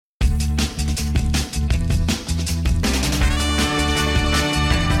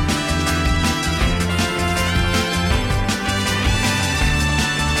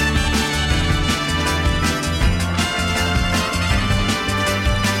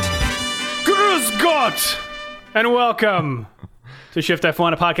out and welcome to Shift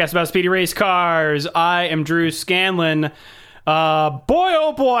F1, a podcast about speedy race cars. I am Drew Scanlon. Boy,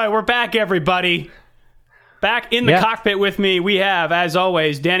 oh boy, we're back, everybody. Back in the cockpit with me, we have, as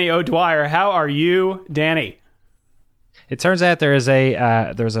always, Danny O'Dwyer. How are you, Danny? It turns out there's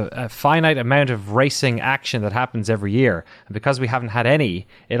a finite amount of racing action that happens every year, and because we haven't had any,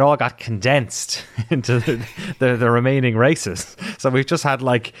 it all got condensed into the remaining races. So we've just had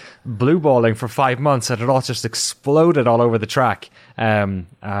like blue balling for 5 months, and it all just exploded all over the track.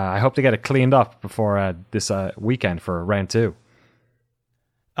 I hope to get it cleaned up before this weekend for round 2.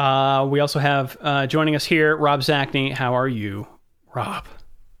 We also have joining us here, Rob Zachney. How are you, Rob?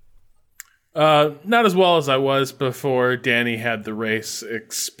 Not as well as I was before Danny had the race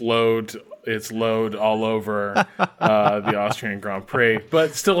explode its load all over the Austrian Grand Prix,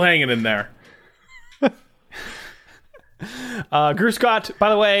 but still hanging in there. Grüß, by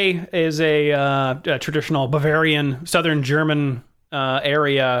the way, is a traditional Bavarian, southern German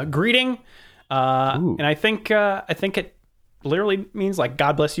area greeting, and I think it literally means like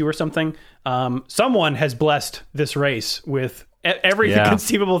God bless you or something. Someone has blessed this race with every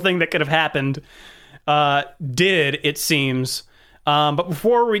conceivable thing that could have happened. It seems. But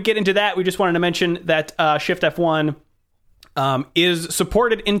before we get into that, we just wanted to mention that Shift F1 is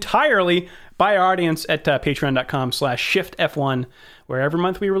supported entirely by our audience at patreon.com/shiftf1, where every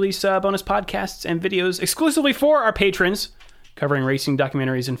month we release bonus podcasts and videos exclusively for our patrons, covering racing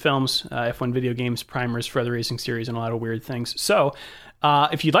documentaries and films, F1 video games, primers for other racing series, and a lot of weird things. So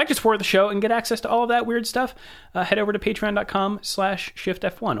if you'd like to support the show and get access to all of that weird stuff, head over to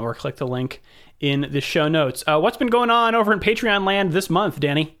patreon.com/shiftf1 or click the link in the show notes. What's been going on over in Patreon land this month,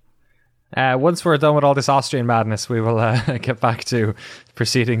 Danny? Once we're done with all this Austrian madness, we will get back to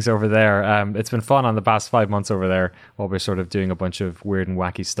proceedings over there. It's been fun on the past 5 months over there, while we're sort of doing a bunch of weird and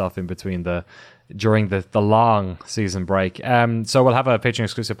wacky stuff in between during the long season break. So we'll have a Patreon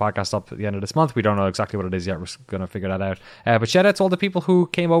exclusive podcast up at the end of this month. We don't know exactly what it is yet. We're going to figure that out. But shout out to all the people who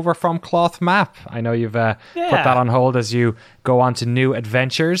came over from Cloth Map. I know you've put that on hold as you go on to new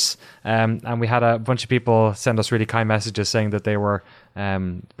adventures. And we had a bunch of people send us really kind messages saying that they were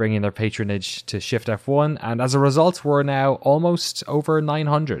bringing their patronage to Shift F1. And as a result, we're now almost over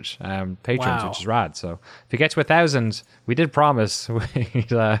 900 patrons, which is rad. So if you get to 1,000, we did promise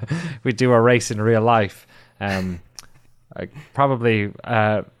we'd do a race in real life. Probably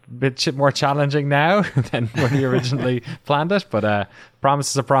a bit more challenging now than when we originally planned it, but promise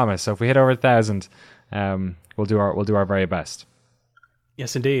is a promise. So if we hit over 1,000, we'll do our very best.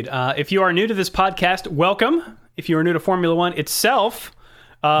 Yes, indeed. If you are new to this podcast, welcome. If you are new to Formula One itself,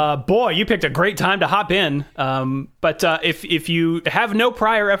 boy, you picked a great time to hop in. But if you have no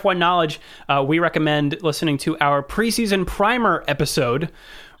prior F1 knowledge, we recommend listening to our preseason primer episode,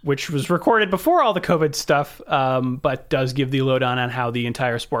 which was recorded before all the COVID stuff, but does give the lowdown on how the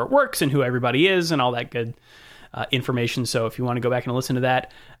entire sport works and who everybody is and all that good information. So if you want to go back and listen to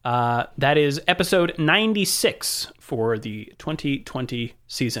that, that is episode 96 for the 2020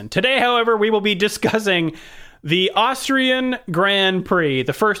 season. Today, however, we will be discussing the Austrian Grand Prix,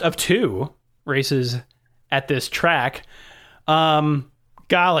 the first of 2 races at this track.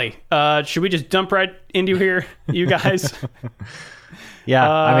 Golly, should we just jump right into here, you guys?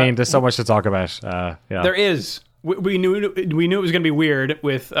 I mean, there's so much to talk about. There is. We knew it was going to be weird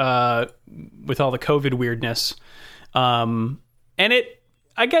with all the COVID weirdness, and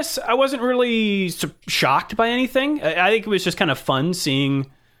I guess I wasn't really shocked by anything. I think it was just kind of fun seeing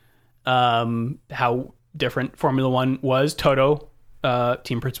how different Formula One was. Toto,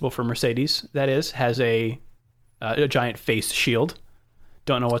 team principal for Mercedes, that is, has a giant face shield.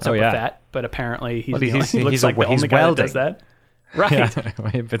 Don't know what's up with that, but apparently he looks like the only guy that does that. Right. Yeah,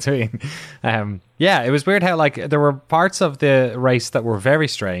 in between. It was weird how there were parts of the race that were very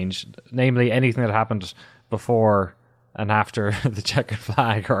strange, namely anything that happened before and after the checkered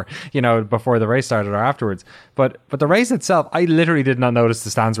flag, or before the race started or afterwards. But the race itself, I literally did not notice the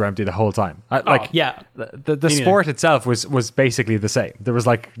stands were empty the whole time. The sport itself was basically the same. There was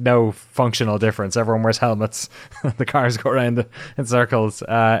no functional difference. Everyone wears helmets. The cars go around in circles.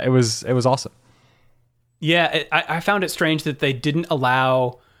 It was awesome. Yeah, I found it strange that they didn't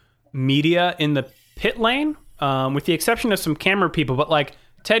allow media in the pit lane, with the exception of some camera people. But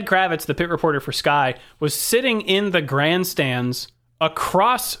Ted Kravitz, the pit reporter for Sky, was sitting in the grandstands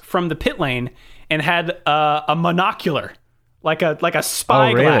across from the pit lane and had a monocular, like a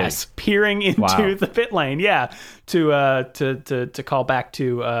spyglass, peering into the pit lane. Yeah, to call back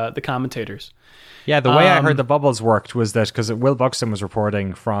to the commentators. Yeah, the way I heard the bubbles worked was that because Will Buxton was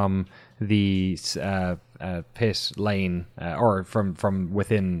reporting from the pit lane or from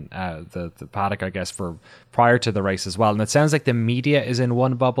within the paddock, I guess, for prior to the race as well. And it sounds like the media is in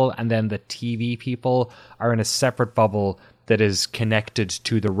one bubble, and then the TV people are in a separate bubble that is connected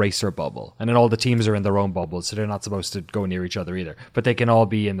to the racer bubble. And then all the teams are in their own bubbles, so they're not supposed to go near each other either. But they can all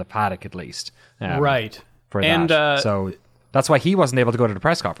be in the paddock at least. Right. For and, that. So that's why he wasn't able to go to the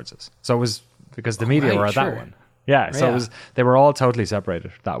press conferences. So it was because the media were at that one. Yeah, so they were all totally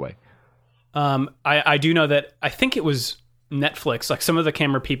separated that way. I do know that I think it was Netflix, like some of the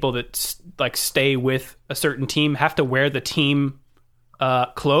camera people that like stay with a certain team have to wear the team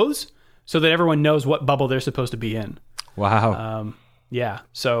clothes so that everyone knows what bubble they're supposed to be in. Wow. Yeah.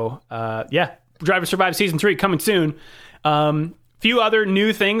 So, Drive to Survive Season 3 coming soon. Few other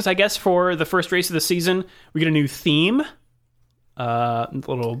new things, I guess, for the first race of the season. We get a new theme.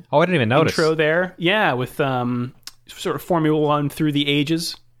 Little I didn't even notice. Intro there. Yeah, with sort of Formula One through the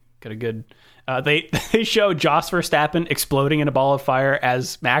ages. Got a good... They show Jos Verstappen exploding in a ball of fire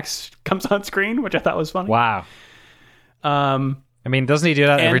as Max comes on screen, which I thought was funny. Wow. I mean, doesn't he do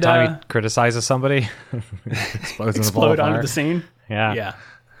that every time he criticizes somebody? Explodes in a ball of fire. Onto the scene. Yeah.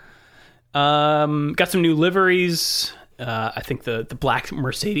 Got some new liveries. I think the black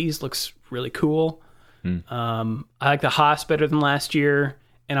Mercedes looks really cool. I like the Haas better than last year,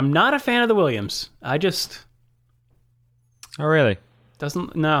 and I'm not a fan of the Williams. I just... Oh, really?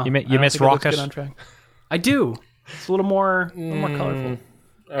 Doesn't... No. You miss Rocket? On track. I do. It's a little more colorful.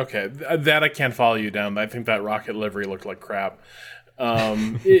 Okay, that I can't follow you down. I think that Rocket livery looked like crap.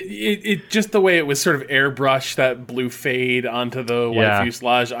 It just the way it was sort of airbrushed, that blue fade onto the white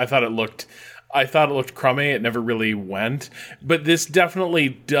fuselage. I thought it looked crummy. It never really went. But this definitely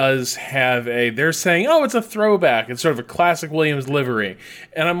does have they're saying, oh, it's a throwback. It's sort of a classic Williams livery.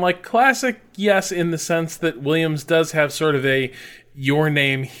 And I'm like, classic, yes, in the sense that Williams does have sort of a your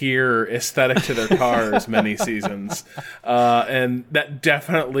name here aesthetic to their cars many seasons. And that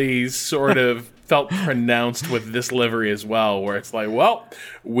definitely sort of felt pronounced with this livery as well, where it's like, well,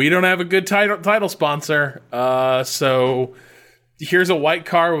 we don't have a good title sponsor. So here's a white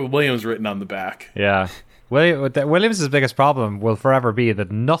car with Williams written on the back. Yeah. Williams' biggest problem will forever be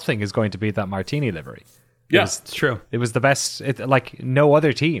that nothing is going to beat that Martini livery. Yeah, it's true. It was the best, like no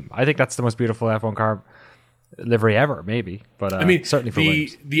other team. I think that's the most beautiful F1 car livery ever, maybe. But I mean, certainly for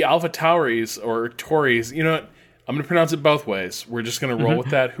Williams. The Alpha Tauris or Tories, you know what? I'm going to pronounce it both ways. We're just going to roll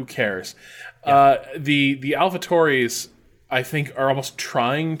with that. Who cares? Yeah. The Alpha Tauris, I think, are almost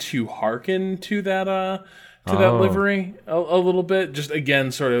trying to hearken to that livery a little bit. Just again,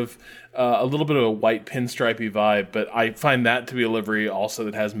 sort of a little bit of a white pinstripey vibe. But I find that to be a livery also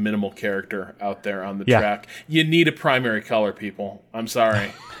that has minimal character out there on the track. You need a primary color, people. I'm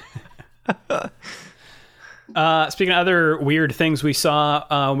sorry. Speaking of other weird things we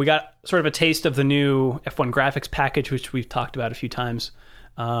saw, we got sort of a taste of the new F1 graphics package, which we've talked about a few times.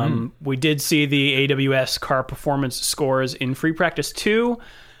 We did see the AWS car performance scores in Free Practice 2.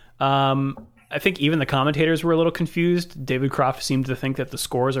 I think even the commentators were a little confused. David Croft seemed to think that the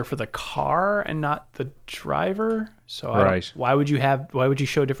scores are for the car and not the driver. So why would you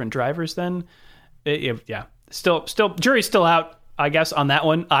show different drivers then? Still, jury's still out, I guess, on that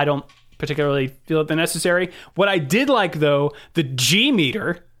one. I don't particularly feel it necessary. What I did like, though, the G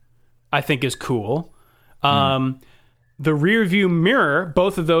meter, I think is cool. The rear view mirror,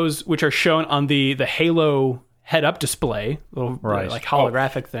 both of those which are shown on the Halo head-up display, little like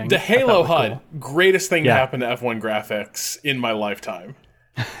holographic thing. The Halo HUD, cool. Greatest thing to happen to F1 graphics in my lifetime.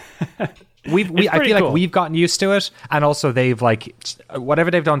 I feel like we've gotten used to it, and also they've like whatever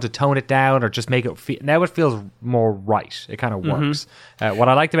they've done to tone it down or just make it now it feels more right. It kind of works. What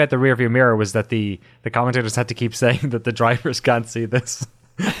I liked about the rear view mirror was that the commentators had to keep saying that the drivers can't see this.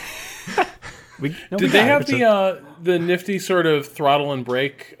 Did they have the nifty sort of throttle and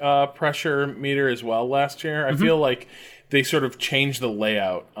brake pressure meter as well last year? I feel like they sort of changed the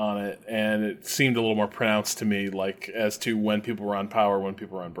layout on it, and it seemed a little more pronounced to me, like as to when people were on power, when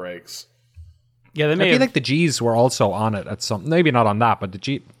people were on brakes. Yeah, I feel like the G's were also on it at some. Maybe not on that, but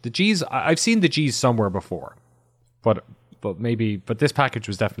the G's. I've seen the G's somewhere before, but this package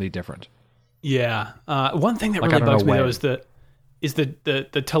was definitely different. Yeah, one thing that really bugs me though is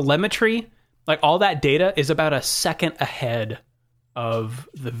the telemetry. Like all that data is about a second ahead of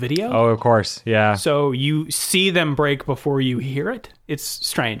the video. Oh, of course, yeah. So you see them brake before you hear it. It's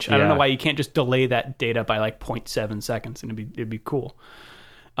strange. I don't know why you can't just delay that data by like 0.7 seconds, and it'd be cool.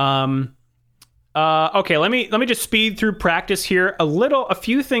 Okay, let me just speed through practice here. A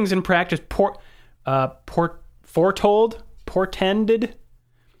few things in practice portended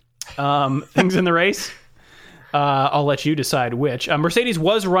things in the race. I'll let you decide which. Mercedes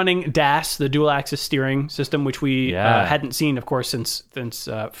was running DAS, the dual axis steering system, which we hadn't seen, of course, since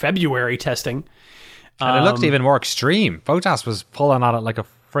February testing. And it looked even more extreme. Bottas was pulling on it like a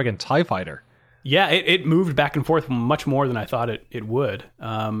friggin' TIE fighter. Yeah, it moved back and forth much more than I thought it would.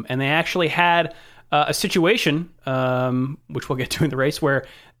 And they actually had a situation, which we'll get to in the race, where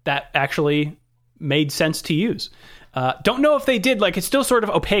that actually made sense to use. Don't know if they did. Like, it's still sort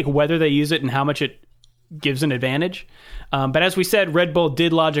of opaque whether they use it and how much it gives an advantage. But as we said, Red Bull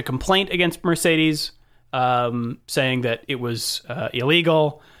did lodge a complaint against Mercedes, saying that it was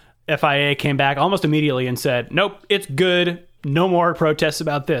illegal. FIA came back almost immediately and said, nope, it's good. No more protests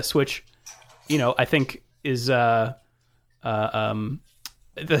about this, which, I think is the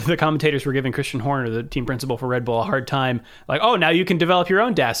commentators were giving Christian Horner, the team principal for Red Bull, a hard time. Like, oh, now you can develop your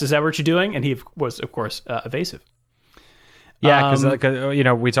own DAS. Is that what you're doing? And he was, of course, evasive. Yeah,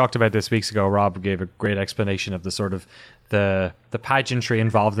 because we talked about this weeks ago. Rob gave a great explanation of the sort of the pageantry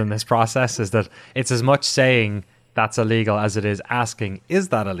involved in this process. Is that it's as much saying that's illegal as it is asking, is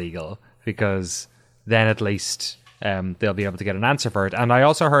that illegal? Because then at least they'll be able to get an answer for it. And I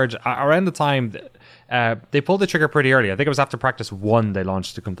also heard around the time they pulled the trigger pretty early. I think it was after practice 1 they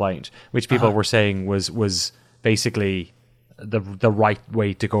launched the complaint, which people were saying was basically the right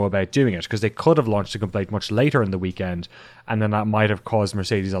way to go about doing it, because they could have launched a complaint much later in the weekend, and then that might have caused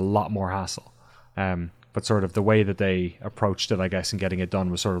Mercedes a lot more hassle. But sort of the way that they approached it, I guess, and getting it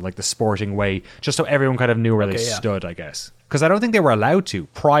done was sort of like the sporting way, just so everyone kind of knew where they stood, I guess. Because I don't think they were allowed to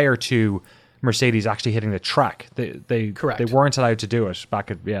prior to Mercedes actually hitting the track. They weren't allowed to do it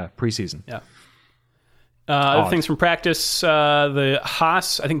back at preseason. Yeah. Other things from practice, the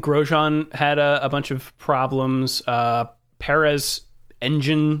Haas, I think Grosjean had a bunch of problems. Perez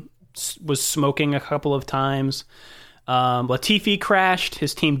engine was smoking a couple of times. Latifi crashed.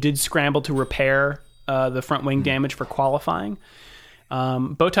 His team did scramble to repair the front wing damage for qualifying.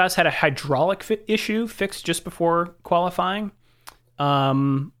 Bottas had a hydraulic issue fixed just before qualifying.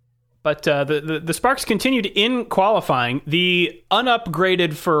 But the sparks continued in qualifying. The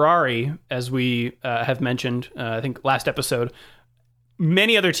unupgraded Ferrari, as we have mentioned, I think last episode,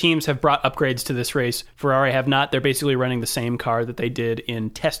 many other teams have brought upgrades to this race. Ferrari have not. They're basically running the same car that they did in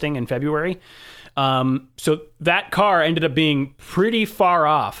testing in February. So that car ended up being pretty far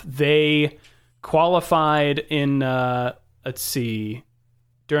off. They qualified in, during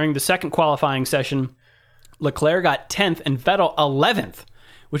the second qualifying session, Leclerc got 10th and Vettel 11th,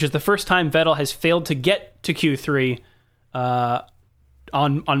 which is the first time Vettel has failed to get to Q3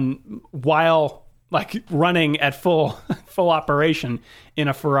 while like running at full operation in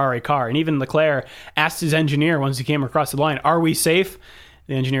a Ferrari car. And even Leclerc asked his engineer once he came across the line, "Are we safe?"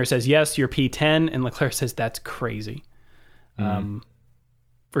 The engineer says, "Yes, you're P10," and Leclerc says, "That's crazy."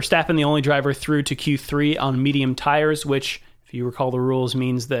 Verstappen, the only driver through to Q3 on medium tires, which, if you recall the rules,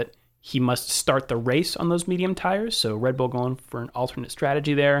 means that he must start the race on those medium tires. So Red Bull going for an alternate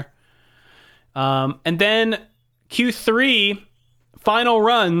strategy there. And then Q3, final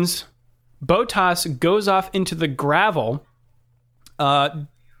runs, Bottas goes off into the gravel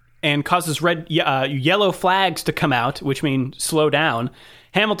and causes yellow flags to come out, which mean slow down.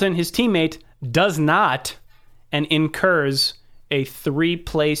 Hamilton, his teammate, does not and incurs a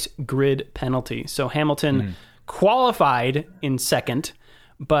 3-place grid penalty. So Hamilton qualified in second,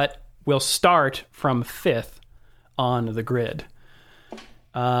 but will start from 5th on the grid.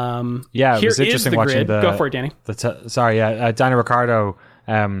 It was interesting watching Go for it, Danny. Danny Ricciardo.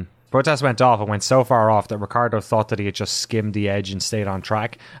 Bottas went off and went so far off that Ricciardo thought that he had just skimmed the edge and stayed on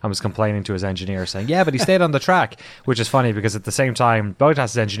track, and was complaining to his engineer saying, yeah, but he stayed on the track, which is funny because at the same time,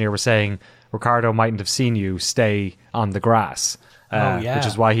 Bottas' engineer was saying, Ricciardo mightn't have seen you stay on the grass, which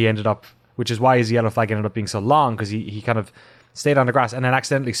is why his yellow flag ended up being so long, because he kind of stayed on the grass and then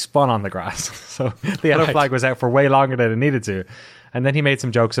accidentally spun on the grass. So the yellow flag was out for way longer than it needed to. And then he made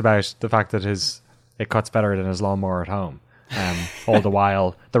some jokes about the fact that it cuts better than his lawnmower at home. All the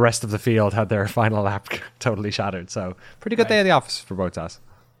while, the rest of the field had their final lap totally shattered. So pretty good day at the office for Bottas,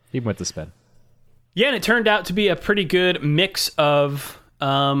 even with the spin. Yeah, and it turned out to be a pretty good mix of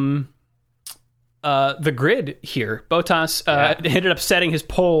the grid here. Bottas ended up setting his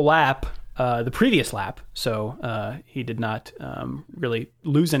pole lap the previous lap, so he did not really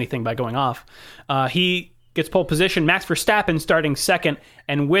lose anything by going off. He gets pole position. Max Verstappen starting second,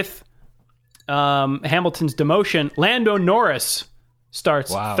 and with Hamilton's demotion, Lando Norris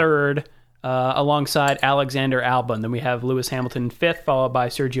starts third alongside Alexander Albon. Then we have Lewis Hamilton fifth, followed by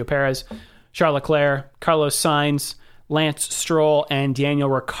Sergio Perez, Charles Leclerc, Carlos Sainz, Lance Stroll, and Daniel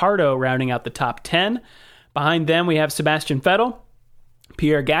Ricciardo rounding out the top 10. Behind them, we have Sebastian Vettel,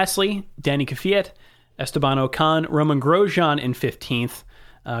 Pierre Gasly, Danny Kvyat, Esteban Ocon, Roman Grosjean in 15th,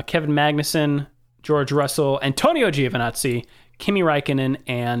 Kevin Magnussen, George Russell, Antonio Giovinazzi, Kimi Räikkönen,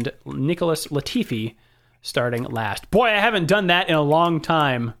 and Nicholas Latifi starting last. Boy, I haven't done that in a long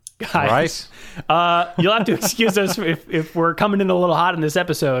time, guys. Right. You'll have to excuse us if we're coming in a little hot in this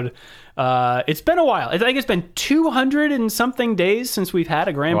episode. It's been a while. I think it's been 200 and something days since we've had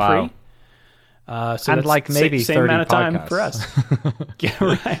a Grand Prix. So and like maybe same 30 amount of time podcasts. For us.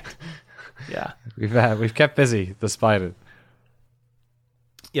 Yeah, right. Yeah, we've kept busy despite it.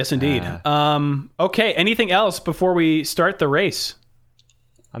 Yes, indeed. Okay, anything else before we start the race?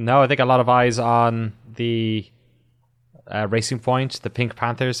 No, I think a lot of eyes on the Racing Point, the Pink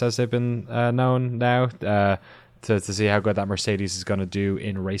Panthers, as they've been known now, to see how good that Mercedes is going to do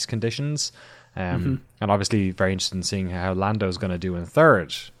in race conditions. And obviously very interested in seeing how Lando's going to do in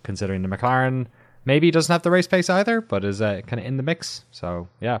third, considering the McLaren maybe doesn't have the race pace either, but is kind of in the mix. So,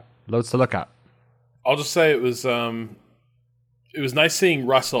 yeah, loads to look at. I'll just say it was nice seeing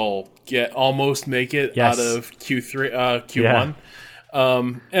Russell almost make it out of Q1. Yeah.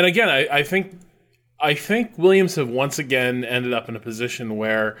 And again, I think Williams have once again ended up in a position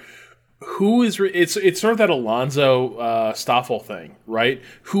where it's sort of that Alonso Stoffel thing, right?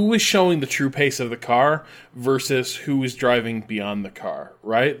 Who is showing the true pace of the car versus who is driving beyond the car,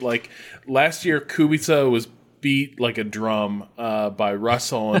 right? Like last year, Kubica was beat like a drum by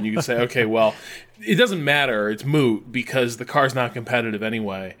Russell, and you can say, okay, well, it doesn't matter, it's moot because the car's not competitive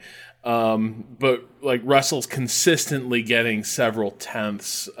anyway. But like Russell's consistently getting several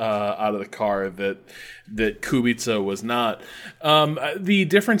tenths out of the car that Kubica was not. The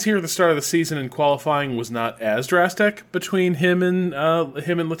difference here at the start of the season in qualifying was not as drastic between him and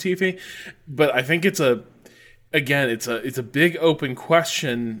Latifi, but I think it's a big open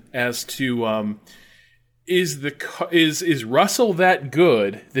question as to is Russell that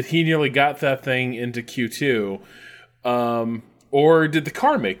good that he nearly got that thing into Q2? Or did the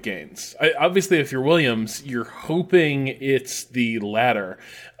car make gains? Obviously, if you're Williams, you're hoping it's the latter.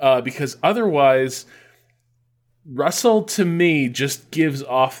 Because otherwise, Russell, to me, just gives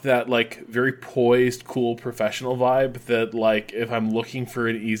off that, like, very poised, cool, professional vibe that, like, if I'm looking for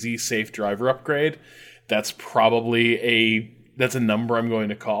an easy, safe driver upgrade, that's probably a number I'm going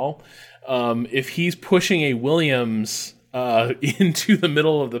to call. If he's pushing a Williams into the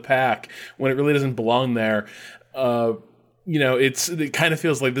middle of the pack when it really doesn't belong there, it kind of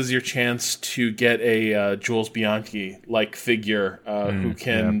feels like this is your chance to get a Jules Bianchi-like figure who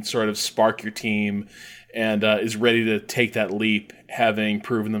can sort of spark your team and is ready to take that leap, having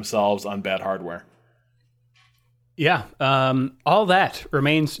proven themselves on bad hardware. Yeah, all that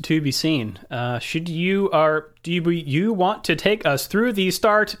remains to be seen. Do you want to take us through the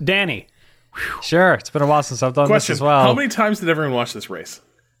start, Danny? Sure, it's been a while since I've done this as well. How many times did everyone watch this race?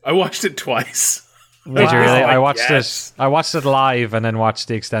 I watched it twice. Did you really? I watched it live and then watched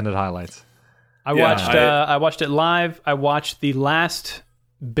the extended highlights. I watched it live. I watched the last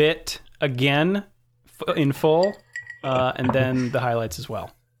bit again in full, and then the highlights as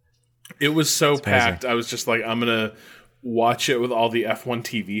well. It was so packed. I was just like, I'm gonna watch it with all the F1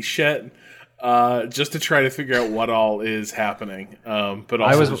 TV shit, just to try to figure out what all is happening. But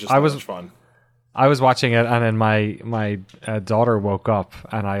also, it was just so much fun. I was watching it, and then my daughter woke up,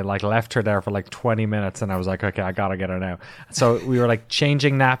 and I like left her there for like 20 minutes, and I was like, okay, I gotta get her now. So we were like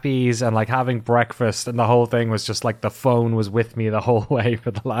changing nappies and like having breakfast, and the whole thing was just like the phone was with me the whole way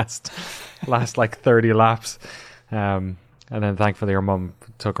for the last like 30 laps. And then thankfully her mum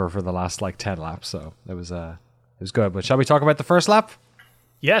took her for the last like 10 laps, so it was good. But shall we talk about the first lap?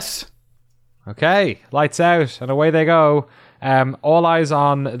 Yes. Okay, lights out, and away they go. All eyes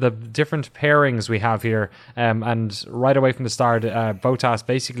on the different pairings we have here, and right away from the start, Bottas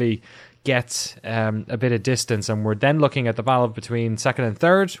basically gets a bit of distance, and we're then looking at the battle between second and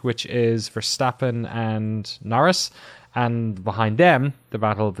third, which is Verstappen and Norris, and behind them, the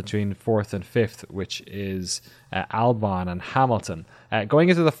battle between fourth and fifth, which is Albon and Hamilton. Going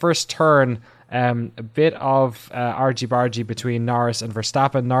into the first turn, a bit of argy-bargy between Norris and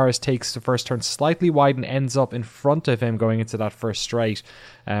Verstappen. Norris takes the first turn slightly wide and ends up in front of him going into that first straight,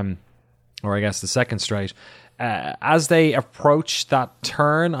 or I guess the second straight. As they approach that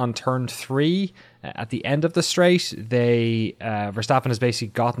turn on turn 3, at the end of the straight, Verstappen has basically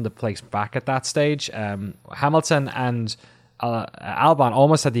gotten the place back at that stage. Hamilton and Albon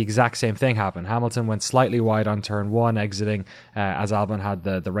almost had the exact same thing happen. Hamilton went slightly wide on turn 1, exiting as Albon had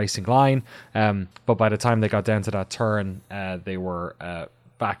the racing line. But by the time they got down to that turn, they were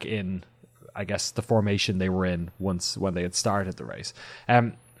back in, I guess, the formation they were in when they had started the race.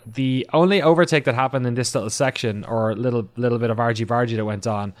 The only overtake that happened in this little section, or little bit of argy-bargy that went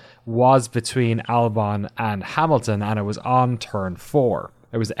on, was between Albon and Hamilton, and it was on turn 4.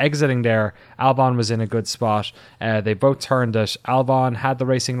 It was exiting there. Albon was in a good spot. They both turned it. Albon had the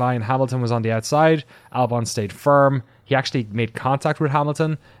racing line. Hamilton was on the outside. Albon stayed firm. He actually made contact with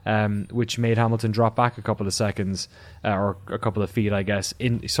Hamilton, which made Hamilton drop back a couple of seconds, or a couple of feet, I guess.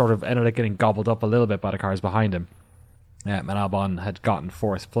 Sort of ended up getting gobbled up a little bit by the cars behind him. And Albon had gotten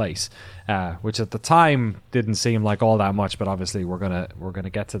 4th place, which at the time didn't seem like all that much, but obviously we're gonna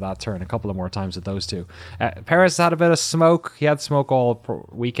get to that turn a couple of more times with those two. Perez had a bit of smoke. He had smoke all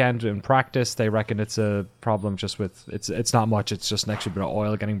weekend in practice. They reckon it's a problem just with it's not much. It's just an extra bit of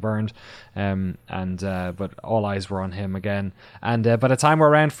oil getting burned, but all eyes were on him again. And by the time we're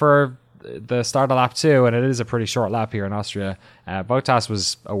around for the start of lap 2, and it is a pretty short lap here in Austria, Bottas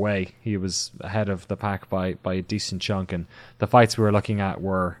was away. He was ahead of the pack by a decent chunk, and the fights we were looking at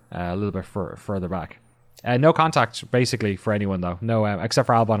were a little bit further back. No contact basically for anyone though, no, except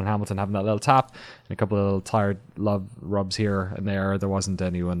for Albon and Hamilton having that little tap and a couple of little tired rubs here and there. There wasn't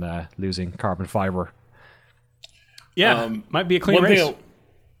anyone losing carbon fiber. Might be a clean race.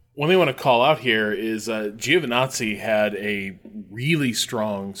 One thing I want to call out here is Giovinazzi had a really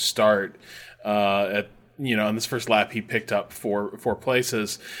strong start on this first lap. He picked up four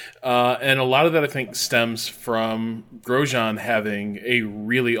places, and a lot of that I think stems from Grosjean having a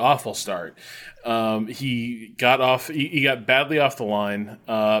really awful start. He got badly off the line.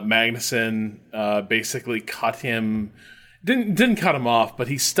 Magnussen basically cut him. Didn't cut him off, but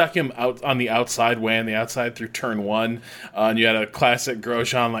he stuck him out on the outside, way on the outside through turn 1. And you had a classic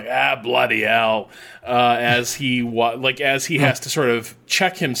Grosjean, like, bloody hell, as he has to sort of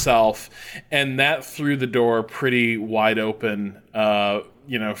check himself, and that threw the door pretty wide open,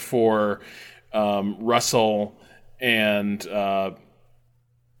 for Russell and I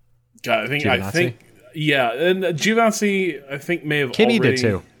think and Giovinazzi I think may have Kimi already did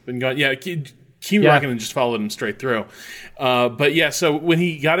too. Been gone. Yeah. Kimi Räikkönen just followed him straight through. So when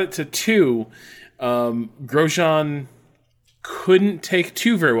he got it to 2, Grosjean couldn't take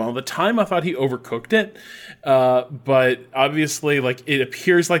 2 very well. At the time, I thought he overcooked it. But obviously, it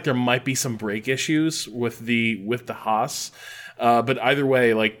appears like there might be some brake issues with the Haas. But either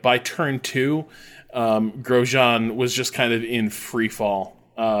way, by turn 2, Grosjean was just kind of in free fall.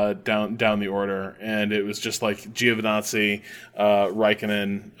 Down the order, and it was just like Giovinazzi,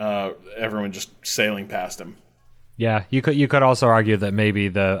 Räikkönen, everyone just sailing past him. Yeah, you could also argue that maybe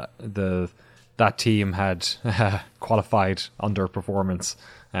that team had qualified underperformance.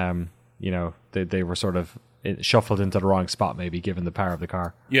 They were sort of shuffled into the wrong spot, maybe given the power of the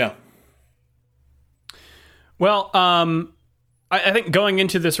car. Yeah. Well, I think going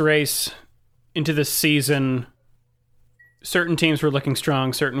into this race, into this season, certain teams were looking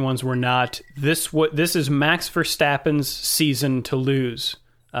strong, certain ones were not. This is Max Verstappen's season to lose.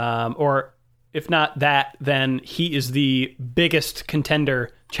 Or if not that, then he is the biggest contender,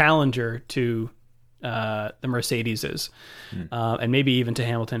 challenger to the Mercedes, and maybe even to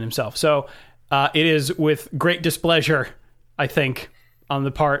Hamilton himself. So it is with great displeasure, I think, on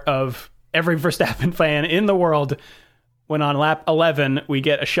the part of every Verstappen fan in the world, when on lap 11 we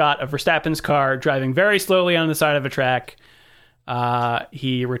get a shot of Verstappen's car driving very slowly on the side of a track.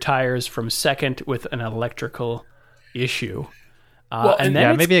 He retires from second with an electrical issue.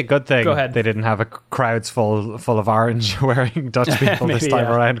 Maybe a good thing they didn't have a crowds full of orange wearing Dutch people this time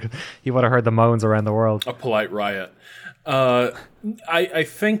around. You would have heard the moans around the world. A polite riot. I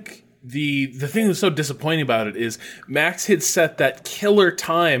think the thing that's so disappointing about it is Max had set that killer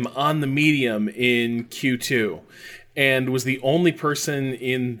time on the medium in Q2 and was the only person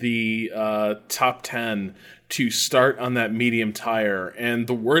in the top 10 to start on that medium tire, and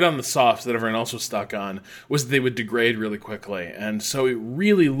the word on the softs that everyone else was stuck on was they would degrade really quickly, and so it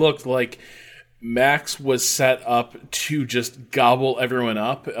really looked like Max was set up to just gobble everyone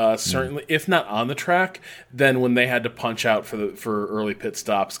up, certainly, if not on the track, then when they had to punch out for early pit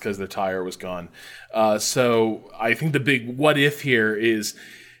stops because the tire was gone. So I think the big what if here is,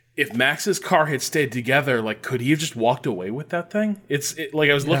 if Max's car had stayed together, could he have just walked away with that thing?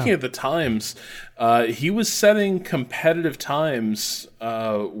 I was looking at the times. He was setting competitive times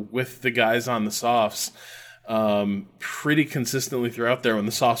with the guys on the softs pretty consistently throughout there when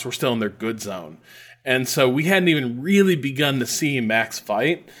the softs were still in their good zone. And so we hadn't even really begun to see Max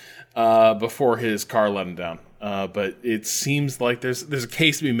fight before his car let him down. But it seems like there's a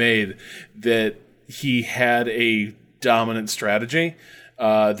case to be made that he had a dominant strategy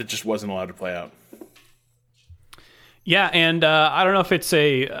that just wasn't allowed to play out. Yeah, and I don't know if it's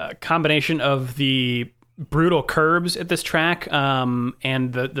a combination of the brutal curbs at this track, and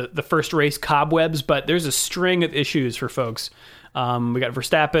the first race cobwebs, but there's a string of issues for folks. We got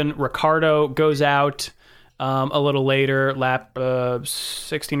Verstappen. Ricciardo goes out a little later, lap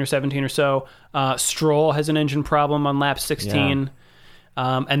 16 or 17 or so. Stroll has an engine problem on lap 16.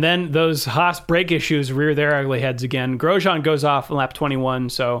 And then those Haas brake issues rear their ugly heads again. Grosjean goes off on lap 21,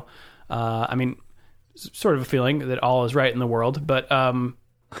 so I mean, sort of a feeling that all is right in the world, but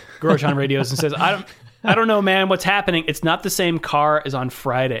Grosjean radios and says, I don't know, man, what's happening. It's not the same car as on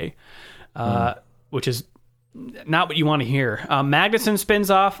Friday, which is not what you want to hear. Magnussen spins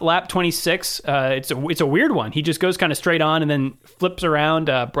off lap 26. It's a weird one. He just goes kind of straight on and then flips around.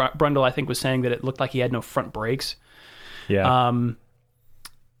 Brundle, I think, was saying that it looked like he had no front brakes. Yeah.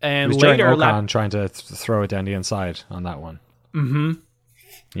 And later, Ocon trying to throw it down the inside on that one. Mm-hmm.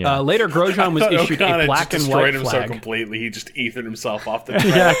 Yeah. Later, Grosjean was issued a black and white him flag. So completely, he just ethered himself off the track.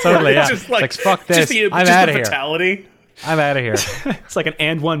 Yeah, totally. Yeah. Just like fuck this. I'm out of here. Fatality. I'm out of here. It's like an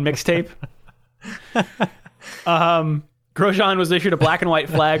and one mixtape. Grosjean was issued a black and white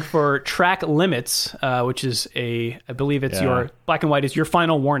flag for track limits, which is I believe it's your black and white is your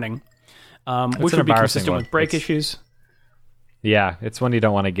final warning, which would be consistent with brake issues. Yeah, it's one you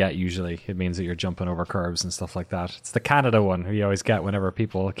don't want to get usually. It means that you're jumping over curbs and stuff like that. It's the Canada one you always get whenever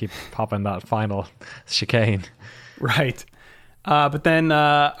people keep popping that final chicane. Right. But then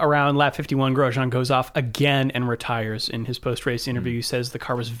around lap 51, Grosjean goes off again and retires. In his post-race interview, he says the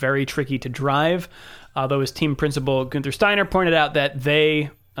car was very tricky to drive, although his team principal, Gunther Steiner, pointed out that they,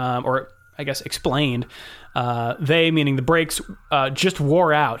 or I guess explained, they, meaning the brakes, just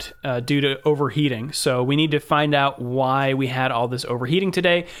wore out due to overheating. So we need to find out why we had all this overheating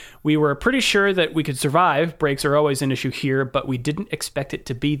today. We were pretty sure that we could survive. Brakes are always an issue here, but we didn't expect it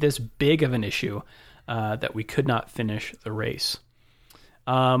to be this big of an issue that we could not finish the race.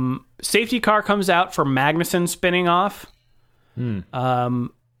 Safety car comes out for Magnussen spinning off.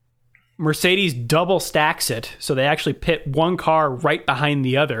 Mercedes double stacks it, so they actually pit one car right behind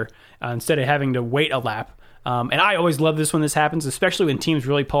the other instead of having to wait a lap. And I always love this when this happens, especially when teams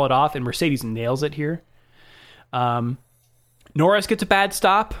really pull it off, and Mercedes nails it here. Norris gets a bad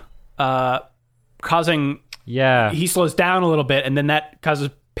stop, causing... He slows down a little bit, and then that causes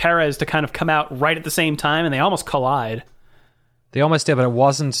Perez to kind of come out right at the same time, and they almost collide. They almost did, but it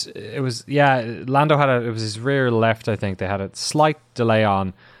wasn't... It was... Lando had it was his rear left, I think. They had a slight delay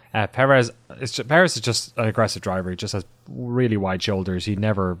on. Perez is just an aggressive driver. He just has really wide shoulders. He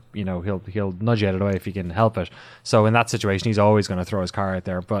never, he'll nudge you out of the way if he can help it. So in that situation, he's always going to throw his car out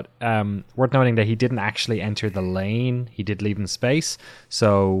there. But worth noting that he didn't actually enter the lane. He did leave in space.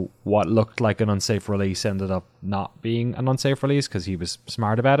 So what looked like an unsafe release ended up not being an unsafe release because he was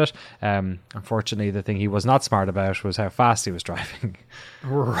smart about it. Unfortunately, the thing he was not smart about was how fast he was driving.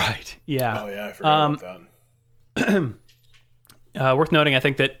 Right. Yeah. Oh yeah, I forgot about that. Worth noting, I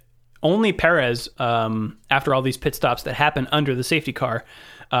think that only Perez, after all these pit stops that happen under the safety car,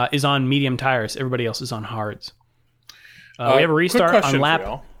 is on medium tires. Everybody else is on hards. We have a restart on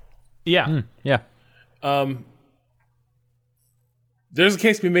lap. Yeah. There's a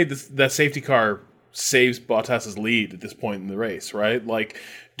case to be made that safety car saves Bottas's lead at this point in the race, right? Like,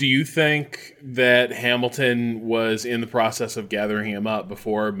 do you think that Hamilton was in the process of gathering him up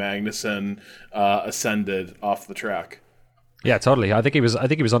before Magnussen ascended off the track? Yeah, totally. I think he was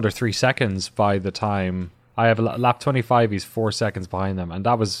under 3 seconds by the time I have lap 25. He's 4 seconds behind them, and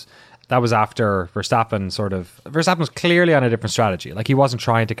that was after Verstappen was clearly on a different strategy. Like, he wasn't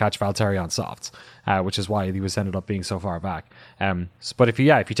trying to catch Valtteri on softs, which is why he was ended up being so far back. But if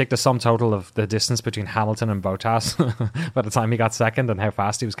you take the sum total of the distance between Hamilton and Bottas by the time he got second and how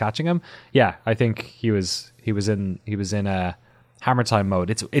fast he was catching him, I think he was in a hammer time mode.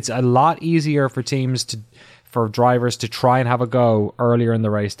 It's a lot easier for drivers to try and have a go earlier in the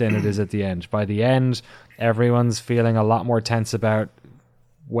race than it is at the end. By the end, everyone's feeling a lot more tense about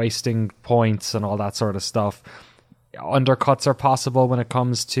wasting points and all that sort of stuff. Undercuts are possible when it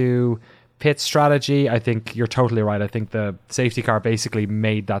comes to pit strategy. I think you're totally right. I think the safety car basically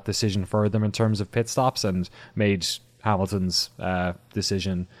made that decision for them in terms of pit stops and made Hamilton's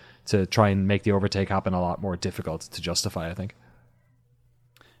decision to try and make the overtake happen a lot more difficult to justify, I think.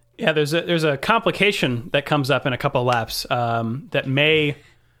 Yeah, there's a complication that comes up in a couple of laps that may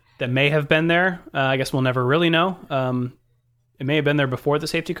have been there. I guess we'll never really know. It may have been there before the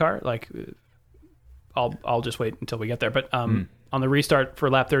safety car. Like, I'll just wait until we get there. But on the restart for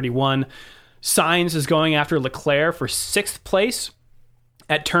lap 31, Sainz is going after Leclerc for 6th place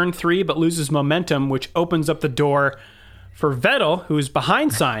at turn 3, but loses momentum, which opens up the door for Vettel, who's behind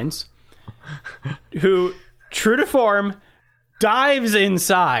Sainz, who, true to form, dives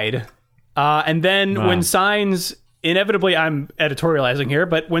inside And then when Sainz inevitably, I'm editorializing here,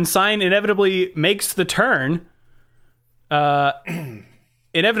 but when Sainz inevitably makes the turn,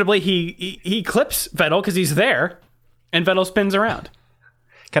 inevitably he clips Vettel because he's there, and Vettel spins around.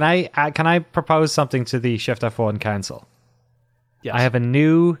 Can I propose something to the Shift F1 Council? Yes. I have a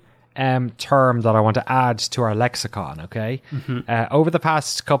new term that I want to add to our lexicon, okay? Over the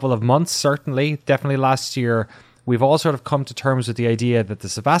past couple of months, certainly, definitely last year, we've all sort of come to terms with the idea that the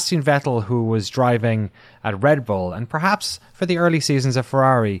Sebastian Vettel who was driving at Red Bull, and perhaps for the early seasons of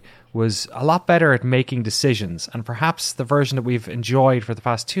Ferrari, was a lot better at making decisions, and perhaps the version that we've enjoyed for the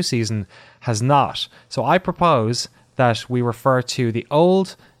past 2 seasons has not. So I propose that we refer to the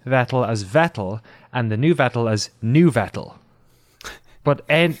old Vettel as Vettel and the new Vettel as New Vettel. But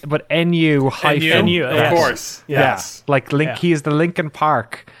NU hyphen. NU, of course. Yes. Yeah. Like he is the Linkin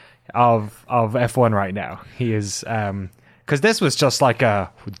Park of F1 right now. He is because this was just like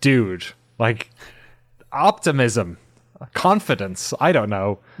a dude, like optimism, confidence. I don't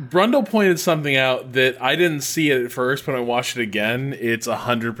know. Brundle pointed something out that I didn't see it at first, but when I watched it again, it's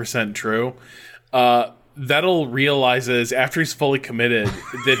 100% true. Vettel realizes after he's fully committed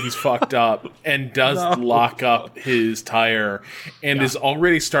that he's fucked up and does lock up his tire and is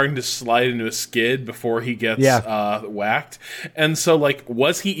already starting to slide into a skid before he gets whacked. And so, like,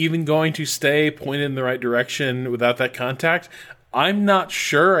 was he even going to stay pointed in the right direction without that contact? I'm not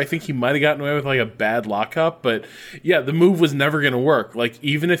sure. I think he might have gotten away with like a bad lockup, but yeah, the move was never going to work. Like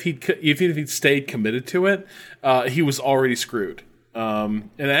even if he'd stayed committed to it, he was already screwed. And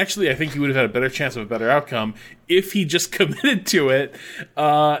actually, I think he would have had a better chance of a better outcome if he just committed to it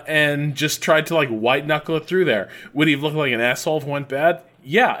and just tried to like white knuckle it through there. Would he have looked like an asshole if it went bad?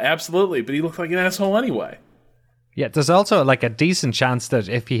 Yeah, absolutely. But he looked like an asshole anyway. Yeah, there's also like a decent chance that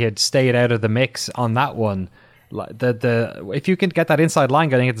if he had stayed out of the mix on that one, if you can get that inside line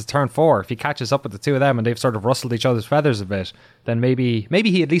going into turn 4, if he catches up with the two of them and they've sort of rustled each other's feathers a bit, then maybe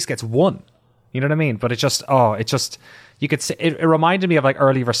he at least gets one. You know what I mean? But you could say it reminded me of like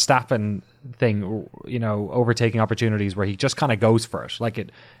early Verstappen thing, you know, overtaking opportunities where he just kind of goes for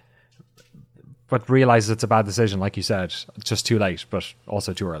it, but realizes it's a bad decision, like you said, just too late, but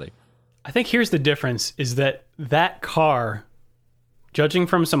also too early. I think here's the difference: is that car, judging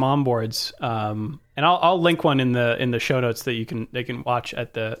from some onboards, and I'll link one in the show notes that they can watch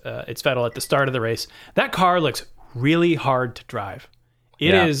at it's Vettel at the start of the race. That car looks really hard to drive.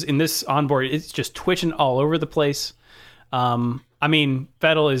 It is in this onboard. It's just twitching all over the place. I mean,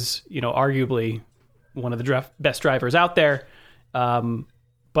 Vettel is, you know, arguably one of the best drivers out there,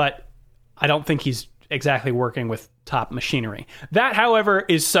 but I don't think he's exactly working with top machinery. That, however,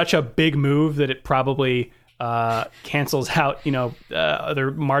 is such a big move that it probably cancels out, you know, other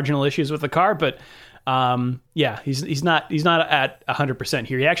marginal issues with the car. But he's not at 100%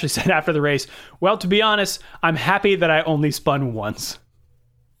 here. He actually said after the race, "Well, to be honest, I'm happy that I only spun once."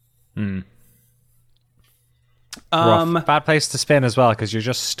 Bad place to spin as well, because you're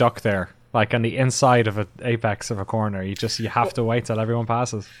just stuck there, like on the inside of an apex of a corner. You have to wait till everyone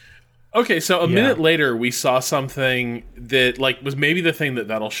passes. Okay, so a minute later, we saw something that like was maybe the thing that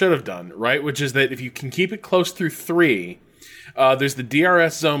Vettel should have done, right? Which is that if you can keep it close through 3, there's the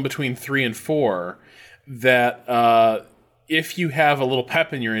DRS zone between 3 and 4 that if you have a little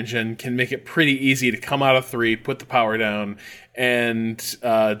pep in your engine, can make it pretty easy to come out of 3, put the power down, and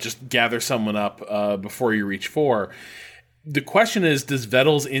just gather someone up before you reach 4. The question is, does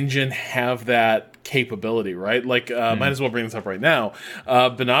Vettel's engine have that capability, right? Like, might as well bring this up right now.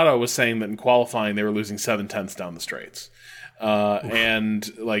 Binotto was saying that in qualifying, they were losing 7/10 down the straights.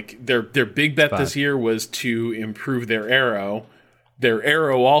 And like their big bet this year was to improve their aero. Their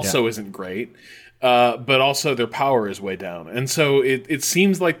aero also isn't great. But also their power is way down. And so it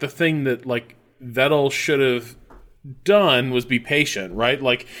seems like the thing that like Vettel should have done was be patient, right?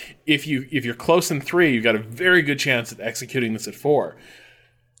 Like if you're close in 3, you've got a very good chance at executing this at 4.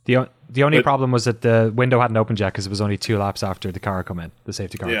 The only problem was that the window hadn't opened yet because it was only 2 laps after the car come in, the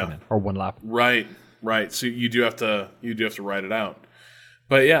safety car come in, or 1 lap. Right. So you do have to ride it out.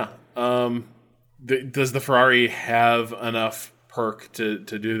 But yeah, does the Ferrari have enough perk to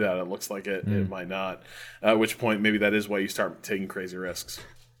do that? It looks like it might not. At which point, maybe that is why you start taking crazy risks.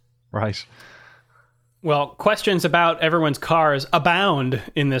 Right. Well, questions about everyone's cars abound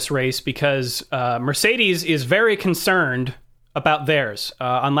in this race because Mercedes is very concerned about theirs.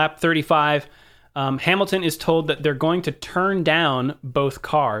 On lap 35, Hamilton is told that they're going to turn down both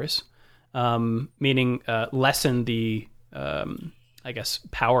cars, meaning lessen the,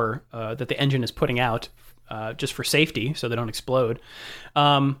 power that the engine is putting out just for safety so they don't explode.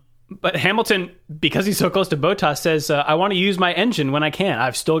 But Hamilton, because he's so close to Bottas, says, "I want to use my engine when I can.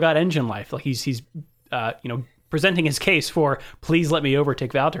 I've still got engine life." Like he's presenting his case for, please let me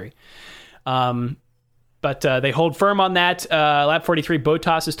overtake Valtteri. But they hold firm on that. Lap 43,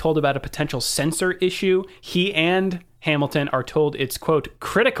 Bottas is told about a potential sensor issue. He and Hamilton are told it's, quote,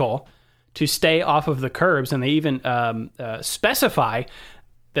 critical to stay off of the curbs, and they even specify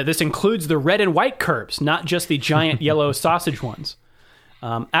that this includes the red and white curbs, not just the giant yellow sausage ones.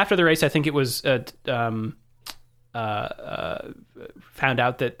 After the race, I think it was found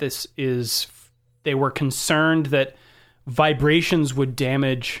out that they were concerned that vibrations would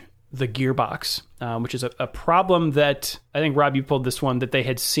damage the gearbox, which is a problem that I think, Rob, you pulled this one, that they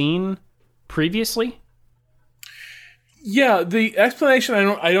had seen previously. Yeah, the explanation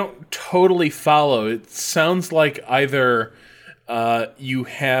I don't totally follow. It sounds like either you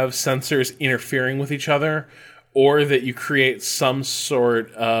have sensors interfering with each other, or that you create some sort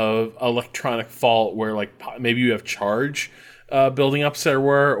of electronic fault where, like, maybe you have charge building up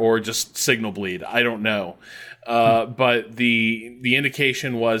somewhere, or just signal bleed. I don't know. But the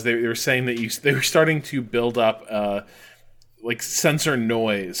indication was they were saying that they were starting to build up like sensor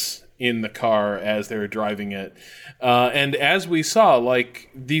noise in the car as they were driving it. And as we saw,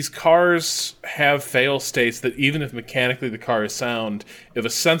 like, these cars have fail states that even if mechanically the car is sound, if a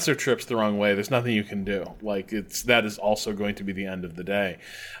sensor trips the wrong way, there's nothing you can do. Like, that is also going to be the end of the day.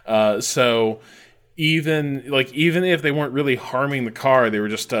 So even if they weren't really harming the car, they were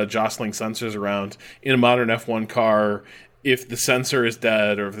just jostling sensors around. In a modern F1 car, if the sensor is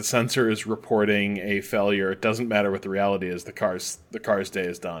dead or if the sensor is reporting a failure, it doesn't matter what the reality is. The car's day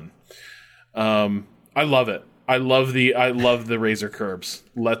is done. I love it. I love the razor curbs.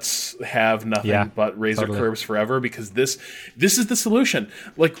 Let's have nothing but razor curbs forever, because this is the solution.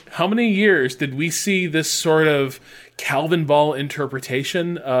 Like, how many years did we see this sort of Calvin Ball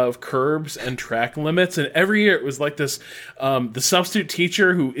interpretation of curbs and track limits? And every year it was like this, the substitute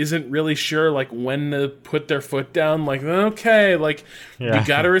teacher who isn't really sure, like, when to put their foot down. Like, okay, like, you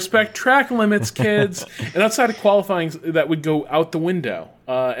got to respect track limits, kids. And outside of qualifying, that would go out the window,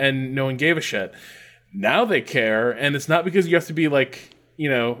 and no one gave a shit. Now they care, and it's not because you have to be, like,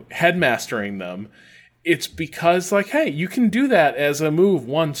 headmastering them. It's because, like, hey, you can do that as a move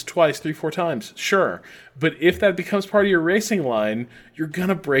once, twice, 3, 4 times, sure. But if that becomes part of your racing line, you're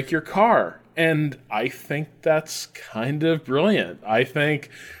gonna break your car. And I think that's kind of brilliant. I think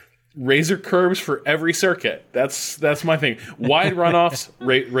razor curbs for every circuit. That's my thing. Wide runoffs,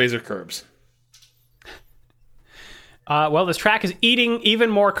 razor curbs. Well, this track is eating even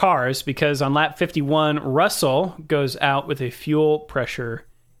more cars, because on lap 51, Russell goes out with a fuel pressure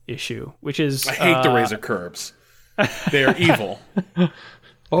issue, which is... I hate the razor curbs. They are evil.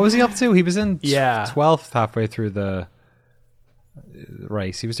 What was he up to? He was in 12th halfway through the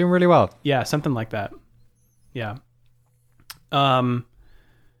race. He was doing really well. Yeah, something like that. Yeah.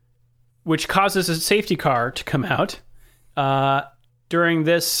 Which causes a safety car to come out. During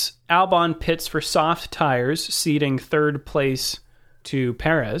this, Albon pits for soft tires, ceding third place to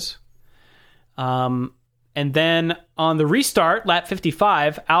Perez. And then on the restart, lap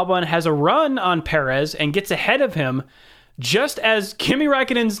 55, Albon has a run on Perez and gets ahead of him just as Kimi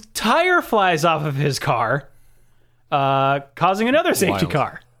Räikkönen's tire flies off of his car, causing another safety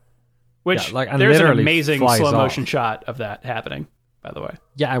car. Which, there's an amazing slow motion shot of that happening, by the way.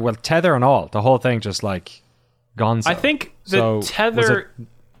 Yeah, well, tether and all. The whole thing just, like, gonzo. I think the tether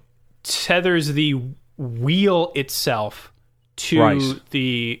tethers the wheel itself to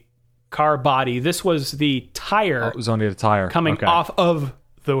the car body. This was the tire. It was only the tire coming off of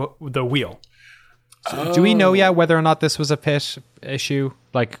the wheel. So do we know yet whether or not this was a pit issue?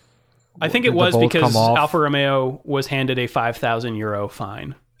 Like, I think it was, because Alfa Romeo was handed a €5,000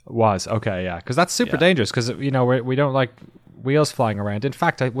 fine. Was okay, yeah, because that's super dangerous. Because we don't like wheels flying around. In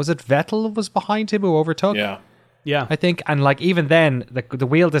fact, was it Vettel was behind him who overtook? Yeah, I think, and like even then, the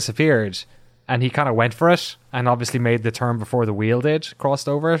wheel disappeared, and he kind of went for it, and obviously made the turn before the wheel crossed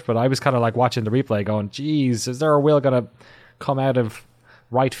over it. But I was kind of like watching the replay, going, "Geez, is there a wheel gonna come out of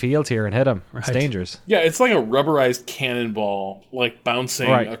right field here and hit him? It's dangerous." Yeah, it's like a rubberized cannonball, like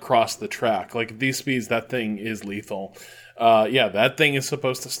bouncing across the track. Like, at these speeds, that thing is lethal. That thing is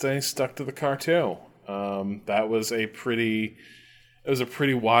supposed to stay stuck to the car too. That was a pretty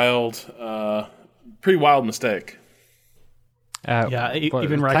wild mistake. Even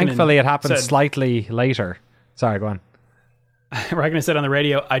Räikkönen thankfully it happened slightly later. Sorry, go on. Räikkönen said on the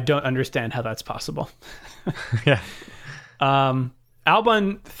radio, "I don't understand how that's possible." Yeah.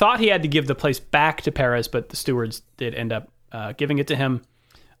 Albon thought he had to give the place back to Perez, but the stewards did end up giving it to him.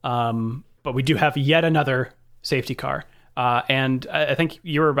 But we do have yet another safety car. And I think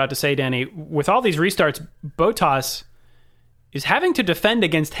you were about to say, Danny, with all these restarts, Bottas is having to defend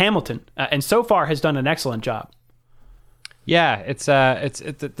against Hamilton, and so far has done an excellent job. Yeah,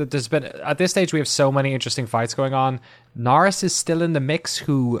 there's been, at this stage we have so many interesting fights going on. Norris is still in the mix,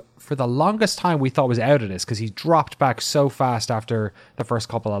 who for the longest time we thought was out of this because he dropped back so fast after the first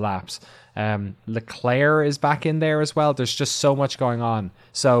couple of laps. Leclerc is back in there as well. There's just so much going on.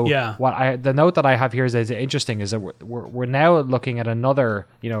 So yeah. The note that I have here is interesting is that we're now looking at another,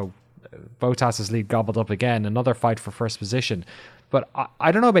 Bottas's lead gobbled up again, another fight for first position. But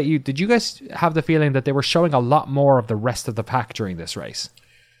I don't know about you. Did you guys have the feeling that they were showing a lot more of the rest of the pack during this race?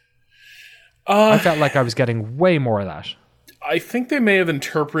 I felt like I was getting way more of that. I think they may have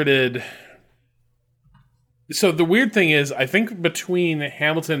interpreted... So the weird thing is, I think between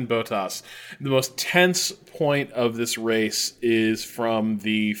Hamilton and Bottas, the most tense point of this race is from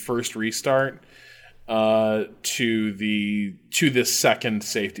the first restart to this second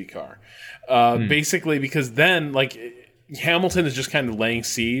safety car. Basically, because then, Hamilton is just kind of laying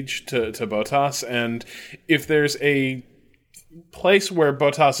siege to Bottas, and if there's a place where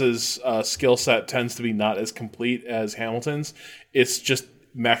Bottas's skill set tends to be not as complete as Hamilton's, it's just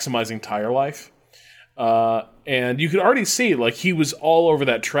maximizing tire life. And you could already see, he was all over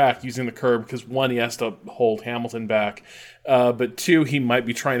that track using the curb because, one, he has to hold Hamilton back, but two, he might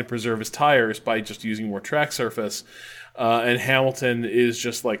be trying to preserve his tires by just using more track surface, and Hamilton is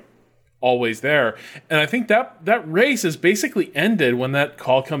just, always there. And I think that race is basically ended when that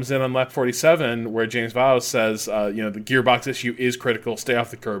call comes in on lap 47 where James Vowles says, the gearbox issue is critical, stay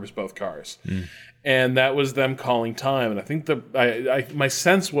off the curbs, both cars. And that was them calling time. And I think my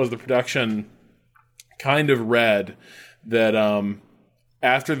sense was the production kind of read that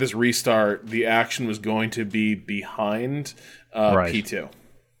after this restart, the action was going to be behind P2.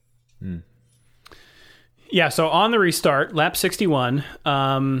 Yeah, so on the restart, lap 61.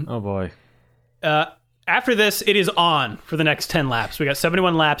 Oh boy. After this, it is on for the next 10 laps. We got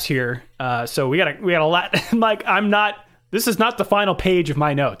 71 laps here. So we got a lot. This is not the final page of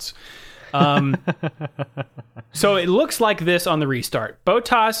my notes. So it looks like this on the restart.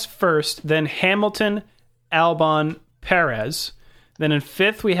 Bottas first, then Hamilton, Albon, Perez. Then in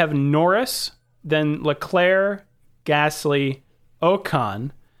fifth, we have Norris, then Leclerc, Gasly,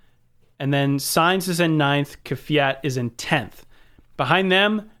 Ocon. And then Sainz is in ninth, Kvyat is in 10th. Behind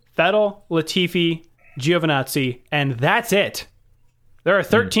them, Vettel, Latifi, Giovinazzi, and that's it. There are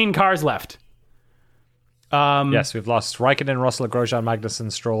 13 cars left. Yes, we've lost Raikkonen, Russell, Grosjean,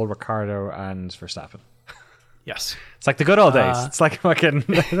 Magnussen, Stroll, Ricciardo, and Verstappen. Yes. It's like the good old days. It's like fucking...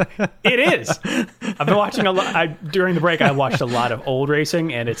 It is. I've been watching a lot... During the break, I watched a lot of old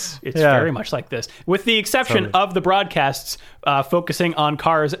racing, and it's very much like this. With the exception of the broadcasts focusing on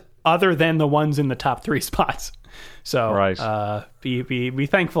cars other than the ones in the top three spots. So be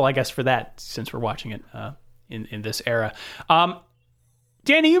thankful, I guess, for that, since we're watching it in this era.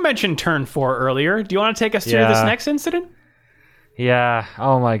 Danny, you mentioned turn 4 earlier. Do you want to take us through this next incident? Yeah.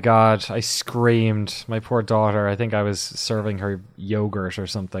 Oh my God. I screamed. My poor daughter. I think I was serving her yogurt or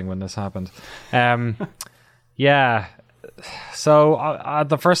something when this happened. Yeah. So at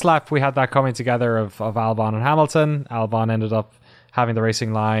the first lap, we had that coming together of Albon and Hamilton. Albon ended up having the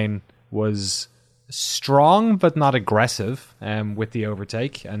racing line, was strong but not aggressive with the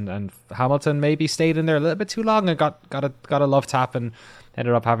overtake, and Hamilton maybe stayed in there a little bit too long and got a love tap and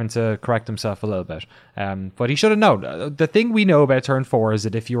ended up having to correct himself a little bit. But he should have known. The thing we know about turn 4 is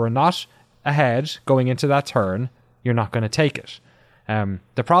that if you are not ahead going into that turn, you're not going to take it.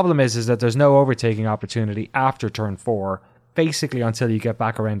 The problem is that there's no overtaking opportunity after turn 4, basically until you get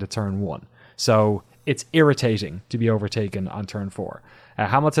back around to turn 1. So it's irritating to be overtaken on turn 4.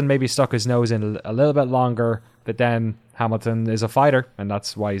 Hamilton maybe stuck his nose in a little bit longer, but then Hamilton is a fighter, and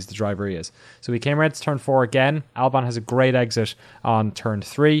that's why he's the driver he is. So he came around to turn 4 again. Albon has a great exit on turn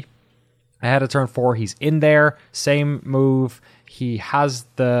 3. Ahead of turn 4, he's in there. Same move. He has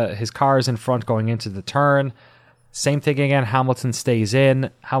his cars in front going into the turn. Same thing again. Hamilton stays in.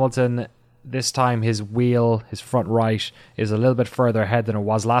 Hamilton, this time his wheel, his front right, is a little bit further ahead than it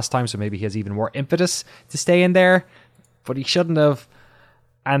was last time, so maybe he has even more impetus to stay in there, but he shouldn't have.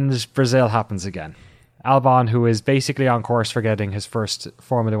 And Brazil happens again. Albon, who is basically on course for getting his first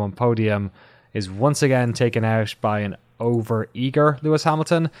Formula 1 podium, is once again taken out by an over-eager Lewis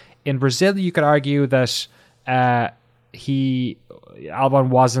Hamilton. In Brazil, you could argue that Albon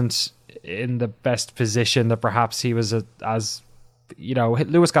wasn't in the best position, that perhaps he was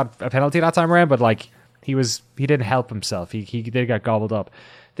Lewis got a penalty that time around, but he didn't help himself. He did get gobbled up.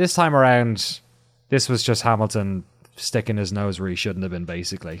 This time around, this was just Hamilton sticking his nose where he shouldn't have been,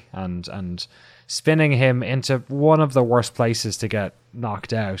 basically, and spinning him into one of the worst places to get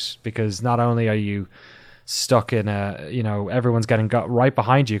knocked out, because not only are you stuck in everyone's getting got right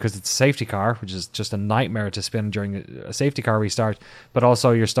behind you because it's a safety car, which is just a nightmare to spin during a safety car restart, but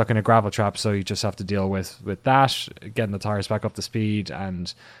also you're stuck in a gravel trap, so you just have to deal with that, getting the tires back up to speed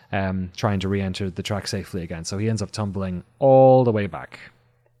and trying to re-enter the track safely again. So he ends up tumbling all the way back.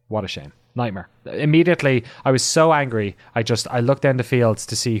 What a shame. Nightmare. Immediately I was so angry, I looked down the fields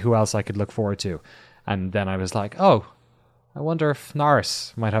to see who else I could look forward to, and then I was like, oh, I wonder if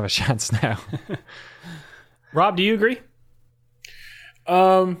Norris might have a chance now. Rob, do you agree?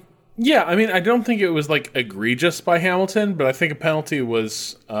 Yeah, I mean, I don't think it was like egregious by Hamilton, but I think a penalty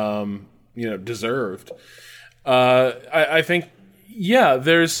was, deserved. I think, yeah,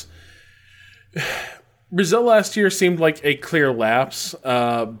 Brazil last year seemed like a clear lapse,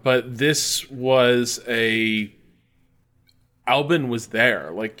 but this was Albon was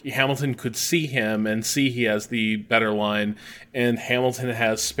there. Like, Hamilton could see him and see he has the better line, and Hamilton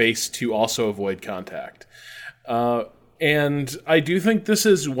has space to also avoid contact. And I do think this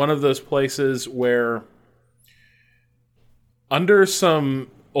is one of those places where, under some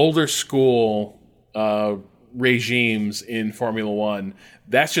older school regimes in Formula One,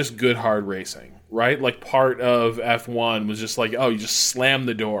 that's just good hard racing, right? Like, part of F1 was just like, oh, you just slam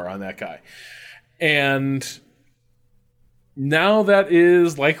the door on that guy. And now that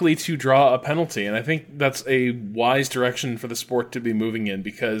is likely to draw a penalty, and I think that's a wise direction for the sport to be moving in,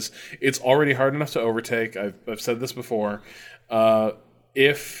 because it's already hard enough to overtake. I've said this before.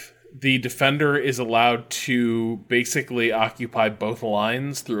 If the defender is allowed to basically occupy both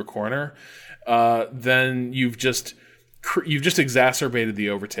lines through a corner, then you've just exacerbated the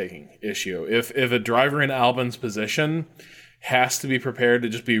overtaking issue. If a driver in Albon's position has to be prepared to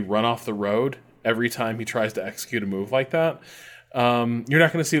just be run off the road every time he tries to execute a move like that, you're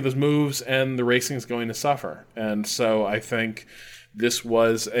not going to see those moves, and the racing is going to suffer. And so I think this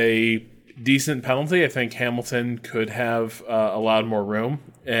was a decent penalty. I think Hamilton could have allowed more room,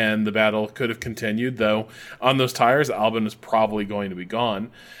 and the battle could have continued, though on those tires, Albon is probably going to be gone.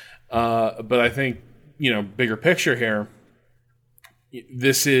 But I think, bigger picture here,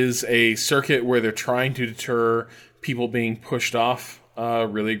 this is a circuit where they're trying to deter people being pushed off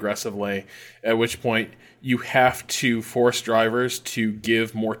really aggressively, at which point you have to force drivers to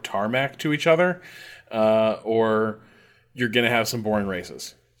give more tarmac to each other, or you're going to have some boring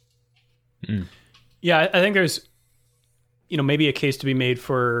races. Yeah, I think there's maybe a case to be made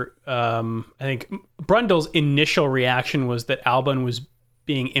for I think Brundle's initial reaction was that Albon was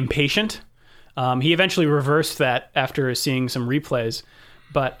being impatient. He eventually reversed that after seeing some replays.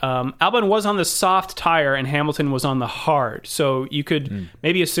 But Albon was on the soft tire and Hamilton was on the hard. So you could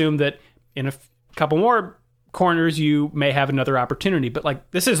maybe assume that in a couple more corners, you may have another opportunity. But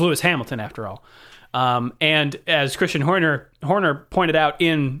this is Lewis Hamilton after all. And as Christian Horner pointed out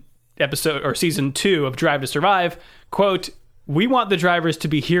in episode or season 2 of Drive to Survive, quote, "We want the drivers to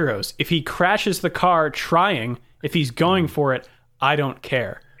be heroes. If he crashes the car trying, if he's going for it, I don't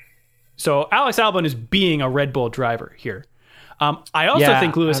care." So Alex Albon is being a Red Bull driver here. I also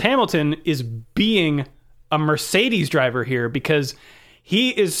think Lewis Hamilton is being a Mercedes driver here, because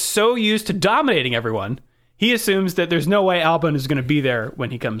he is so used to dominating everyone. He assumes that there's no way Albon is going to be there when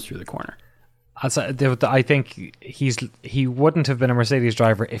he comes through the corner. I think he wouldn't have been a Mercedes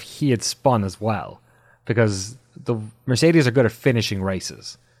driver if he had spun as well, because the Mercedes are good at finishing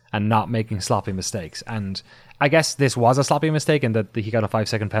races and not making sloppy mistakes. And I guess this was a sloppy mistake in that he got a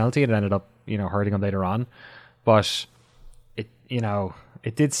 5-second penalty and it ended up, hurting him later on. But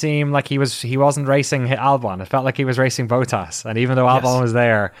it did seem like he wasn't racing Albon. It felt like he was racing Bottas. And even though Albon was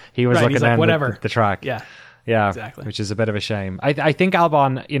there, he was looking down the track. Yeah, exactly. Which is a bit of a shame. I think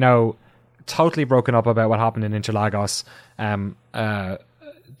Albon, totally broken up about what happened in Interlagos.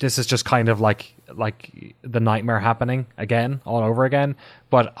 This is just kind of like the nightmare happening again, all over again.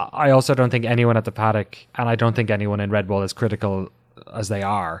 But I also don't think anyone at the paddock, and I don't think anyone in Red Bull, as critical as they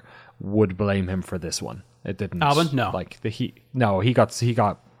are, would blame him for this one. It didn't. Albon, no. He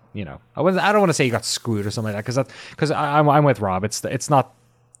got. I don't want to say he got screwed or something like that, because I'm with Rob. It's not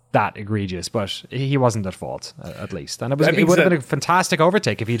that egregious, but he wasn't at fault, at least. And it would have been a fantastic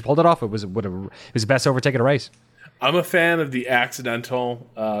overtake if he'd pulled it off. It was the best overtake of the race. I'm a fan of the accidental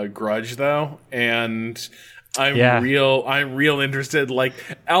grudge, though, and I'm real interested. Like,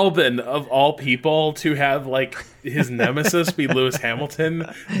 Albon, of all people, to have like his nemesis be Lewis Hamilton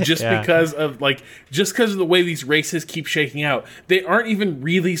just because of the way these races keep shaking out. They aren't even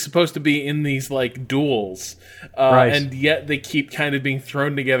really supposed to be in these like duels, and yet they keep kind of being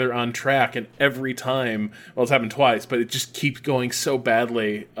thrown together on track. And every time, well, it's happened twice, but it just keeps going so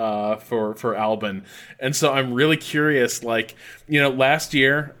badly for Albon. And so I'm really curious. Like, last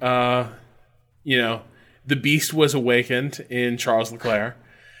year, the beast was awakened in Charles Leclerc,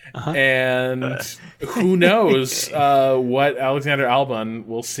 and who knows what Alexander Albon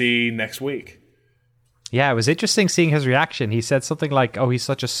will see next week. Yeah, it was interesting seeing his reaction. He said something like, "Oh, he's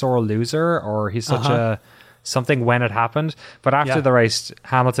such a sore loser," or "He's such a something" when it happened. But after the race,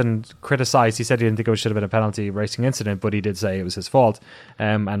 Hamilton criticized. He said he didn't think it should have been a penalty racing incident, but he did say it was his fault.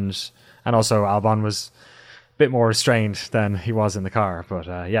 And also Albon was bit more restrained than he was in the car, but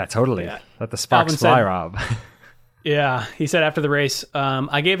totally. Let the sparks fly, Rob. Yeah, he said after the race,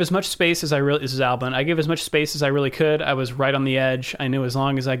 I gave as much space as this is Albon. I gave as much space as I really could. I was right on the edge. I knew as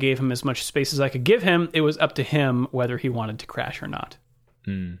long as I gave him as much space as I could give him, it was up to him whether he wanted to crash or not.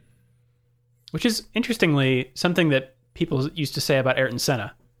 Which is, interestingly, something that people used to say about Ayrton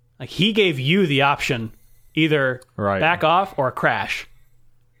Senna. Like, he gave you the option, either back off or crash.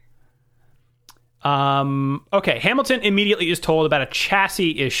 Okay, Hamilton immediately is told about a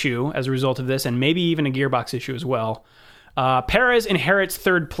chassis issue as a result of this, and maybe even a gearbox issue as well. Perez inherits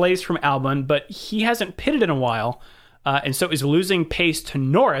third place from Albon, but he hasn't pitted in a while, and so is losing pace to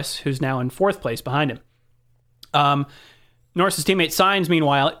Norris, who's now in fourth place behind him. Norris's teammate Sainz,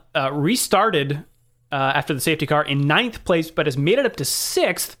 meanwhile, restarted after the safety car in ninth place, but has made it up to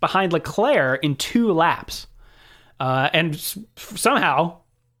sixth behind Leclerc in 2 laps. And somehow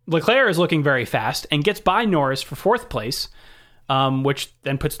Leclerc is looking very fast and gets by Norris for fourth place, which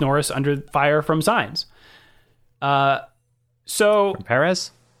then puts Norris under fire from Sainz. From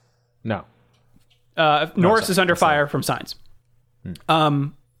Perez? No. Norris is under fire from Sainz.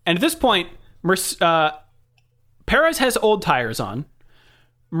 And at this point, Perez has old tires on.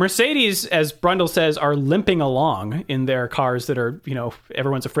 Mercedes, as Brundle says, are limping along in their cars that are,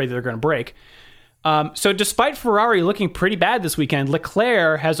 everyone's afraid that they're going to break. So despite Ferrari looking pretty bad this weekend,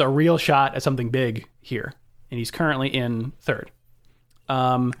 Leclerc has a real shot at something big here, and he's currently in third.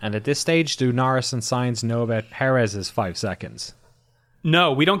 And at this stage, do Norris and Sainz know about Perez's 5 seconds?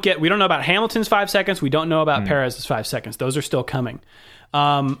 No, we don't know about Hamilton's 5 seconds. We don't know about Perez's 5 seconds. Those are still coming.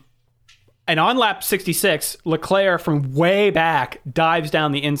 And on lap 66, Leclerc from way back dives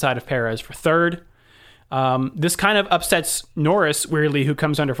down the inside of Perez for third. This kind of upsets Norris, weirdly, who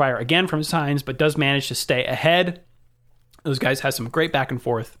comes under fire again from Sainz, but does manage to stay ahead. Those guys have some great back and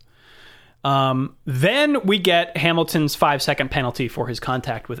forth. Then we get Hamilton's 5-second penalty for his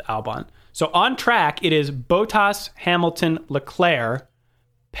contact with Albon. So on track, it is Bottas, Hamilton, Leclerc,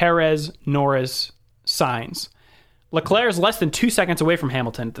 Perez, Norris, Sainz. Leclerc is less than 2 seconds away from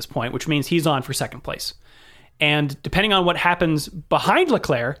Hamilton at this point, which means he's on for second place. And depending on what happens behind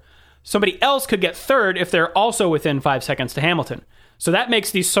Leclerc, somebody else could get third if they're also within 5 seconds to Hamilton. So that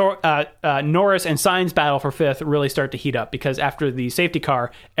makes the Norris and Sainz battle for fifth really start to heat up, because after the safety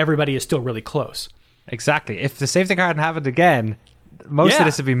car, everybody is still really close. Exactly. If the safety car hadn't happened again, most of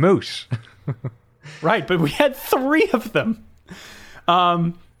this would be moot. Right, but we had 3 of them.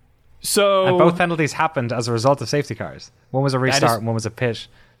 And both penalties happened as a result of safety cars. One was a restart, and one was a pit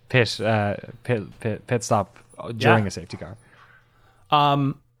stop during a safety car.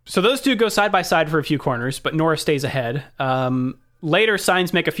 So those two go side by side for a few corners, but Norris stays ahead. Later,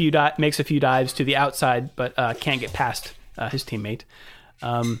 Sainz makes a few dives to the outside, but can't get past his teammate.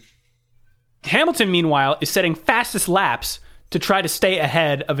 Hamilton, meanwhile, is setting fastest laps to try to stay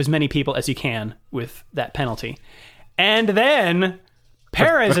ahead of as many people as he can with that penalty. And then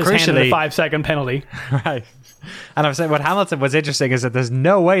Perez is handed a 5-second penalty. Right. And I'm saying what Hamilton was interesting is that there's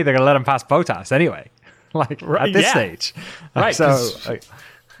no way they're going to let him pass Bottas anyway. At this stage. Right. So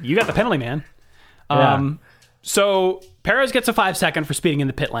you got the penalty, man. So Perez gets a 5-second for speeding in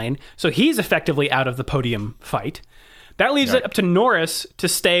the pit lane. So he's effectively out of the podium fight. That leaves it up to Norris to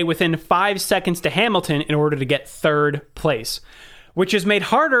stay within 5 seconds to Hamilton in order to get third place, which is made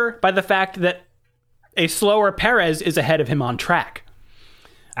harder by the fact that a slower Perez is ahead of him on track.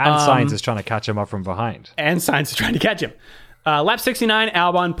 And Sainz is trying to catch him up from behind. Lap 69,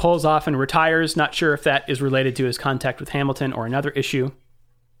 Albon pulls off and retires. Not sure if that is related to his contact with Hamilton or another issue.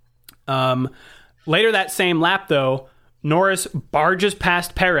 Later that same lap, though, Norris barges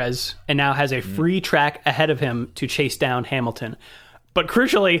past Perez and now has a free track ahead of him to chase down Hamilton. But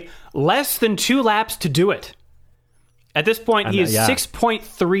crucially, less than 2 laps to do it. At this point, he is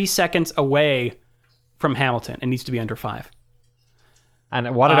 6.3 seconds away from Hamilton and needs to be under 5.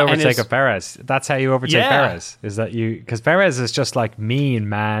 And what an overtake of Perez. That's how you overtake Perez. Is that you? Because Perez is just like mean,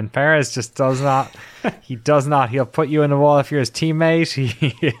 man. Perez just does not. He does not. He'll put you in the wall if you're his teammate.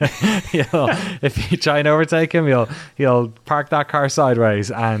 If you try and overtake him, he'll park that car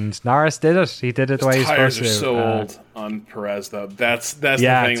sideways. And Norris did it. He did it the way he's supposed to. Tires are so old on Perez, though. That's the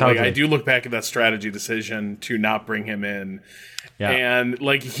thing. Totally. Like, I do look back at that strategy decision to not bring him in. Yeah. And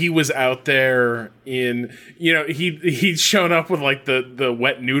like he was out there in, he'd shown up with like the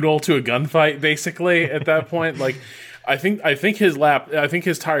wet noodle to a gunfight basically at that point. Like I think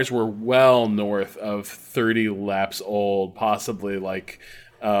his tires were well north of 30 laps old, possibly like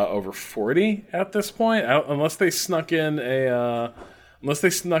over 40 at this point, unless they snuck in a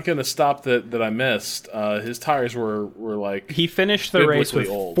stop that I missed. His tires were like, he finished the race with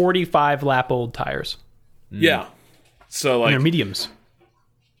 45 lap old tires. Yeah. So like, and they're mediums.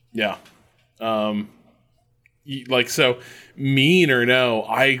 Yeah. So mean or no,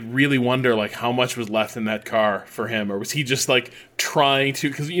 I really wonder like how much was left in that car for him, or was he just like trying to,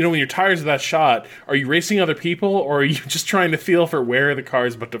 because when your tires are that shot, are you racing other people or are you just trying to feel for where the car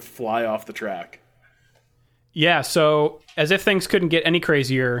is about to fly off the track? Yeah. So as if things couldn't get any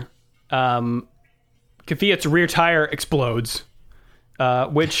crazier, Kvyat's rear tire explodes,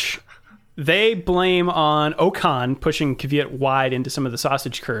 which they blame on Ocon pushing Kvyat wide into some of the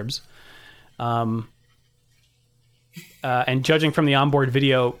sausage curbs. And judging from the onboard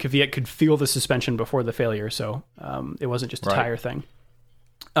video, Kvyat could feel the suspension before the failure, so it wasn't just a tire thing.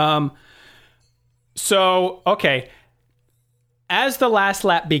 Okay. As the last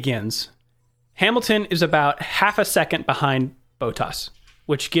lap begins, Hamilton is about half a second behind Bottas,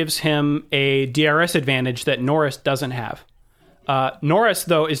 which gives him a DRS advantage that Norris doesn't have. Norris,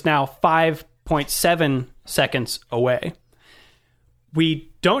 though, is now 5.7 seconds away. We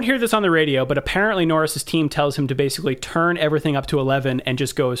don't hear this on the radio, but apparently Norris's team tells him to basically turn everything up to 11 and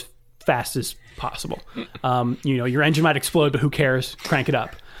just go as fast as possible. Your engine might explode, but who cares? Crank it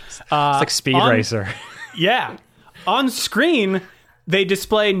up. It's like Speed Racer. Yeah. On screen, they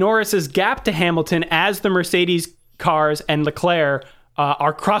display Norris's gap to Hamilton as the Mercedes cars and Leclerc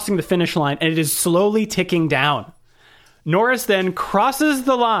are crossing the finish line, and it is slowly ticking down. Norris then crosses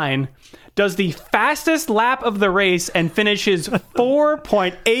the line, does the fastest lap of the race, and finishes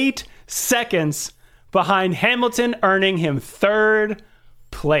 4.8 seconds behind Hamilton, earning him third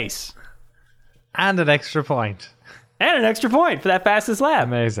place. And an extra point. And an extra point for that fastest lap.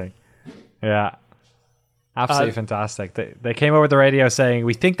 Amazing. Yeah. Absolutely fantastic. They came over the radio saying,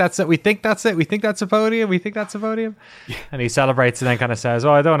 we think that's it, we think that's it, we think that's a podium, we think that's a podium. And he celebrates and then kind of says,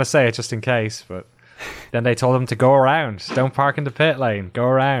 I don't want to say it just in case, but... Then they told him to go around. Don't park in the pit lane. Go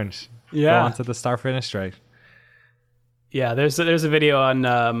around. Yeah. Go onto the start-finish straight. Yeah, there's a video on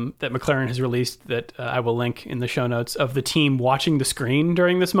that McLaren has released that I will link in the show notes of the team watching the screen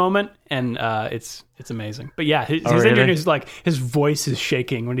during this moment, and it's amazing. But yeah, his interview is like his voice is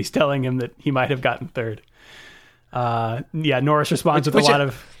shaking when he's telling him that he might have gotten third. Norris responds with a lot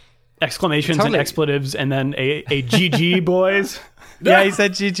of exclamations and expletives, and then a GG boys. Yeah, he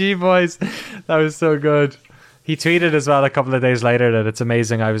said GG boys. That was so good. He tweeted as well a couple of days later that it's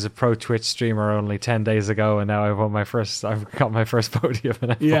amazing. I was a pro Twitch streamer only 10 days ago, and now I've got my first podium in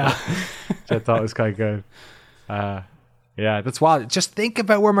F1. Yeah. Which I thought was quite good. Yeah, that's wild. Just think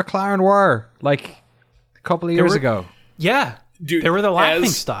about where McLaren were like a couple of years ago. Yeah. Dude, they were the laughing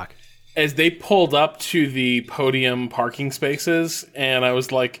stock. As they pulled up to the podium parking spaces, and I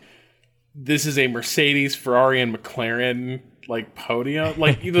was like, this is a Mercedes, Ferrari, and McLaren like podium,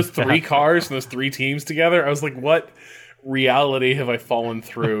 like those three cars and those three teams together. I was like, what reality have I fallen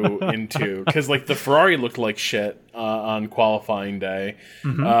through into? Because like the Ferrari looked like shit on qualifying day.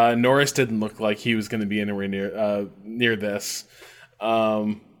 Mm-hmm. Norris didn't look like he was going to be anywhere near this.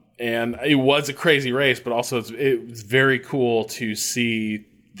 And it was a crazy race, but also it was very cool to see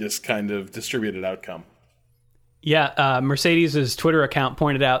this kind of distributed outcome. Yeah, Mercedes' Twitter account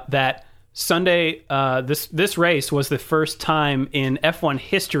pointed out that Sunday, this race was the first time in F1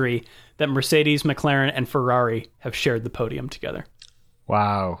 history that Mercedes, McLaren, and Ferrari have shared the podium together.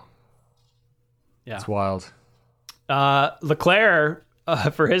 Wow. Yeah. It's wild. Leclerc,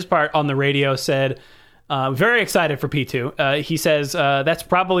 for his part on the radio, said, very excited for P2. He says, that's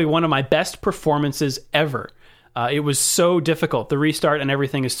probably one of my best performances ever. It was so difficult. The restart and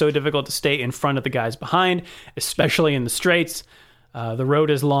everything is so difficult to stay in front of the guys behind, especially in the straights. The road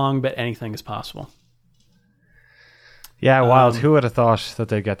is long, but anything is possible. Yeah, wild. Who would have thought that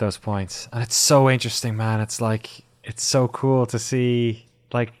they'd get those points? And it's so interesting, man. It's like, it's so cool to see,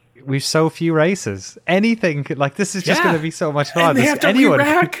 like, we've so few races. Anything, like, this is just going to be so much fun. And they have to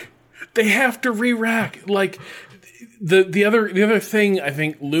re-rack. They have to re-rack. Like the other thing I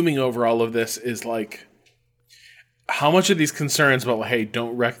think looming over all of this is like how much of these concerns about, hey,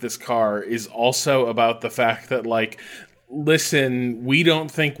 don't wreck this car is also about the fact that, like, listen, we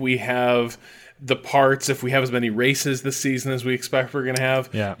don't think we have the parts if we have as many races this season as we expect we're going to have.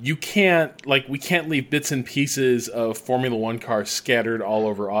 Yeah. You can't, like, we can't leave bits and pieces of Formula One cars scattered all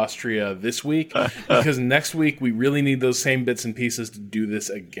over Austria this week because next week we really need those same bits and pieces to do this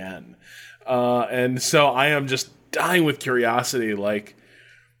again. And so I am just dying with curiosity, like,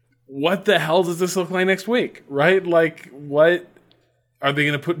 what the hell does this look like next week, right? Like, what are they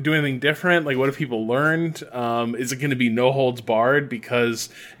going to do anything different? Like, what have people learned? Is it going to be no holds barred because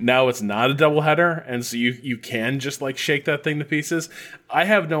now it's not a doubleheader, and so you can just like shake that thing to pieces? I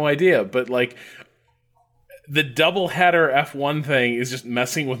have no idea, but like the doubleheader F1 thing is just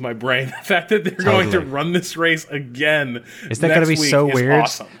messing with my brain. The fact that they're going to run this race again is that going to be so weird?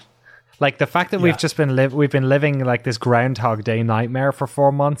 Awesome. Like the fact that we've just been living like this Groundhog Day nightmare for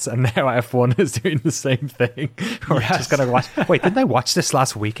 4 months, and now F1 is doing the same thing. We're just gonna watch. Wait, didn't I watch this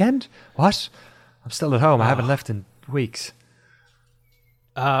last weekend? What? I'm still at home. I haven't left in weeks.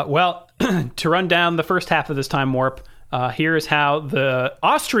 Well, to run down the first half of this time warp, here's how the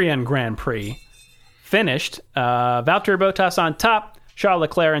Austrian Grand Prix finished. Valtteri Bottas on top, Charles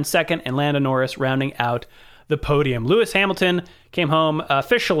Leclerc in second, and Lando Norris rounding out the podium. Lewis Hamilton came home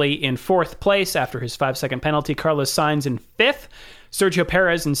officially in fourth place after his 5-second penalty. Carlos Sainz in fifth. Sergio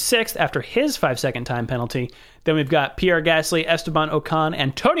Perez in sixth after his 5-second time penalty. Then we've got Pierre Gasly, Esteban Ocon,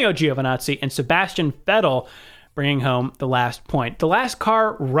 Antonio Giovinazzi, and Sebastian Vettel bringing home the last point. The last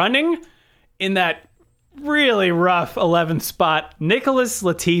car running in that really rough 11th spot, Nicholas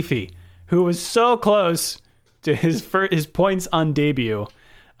Latifi, who was so close to his points on debut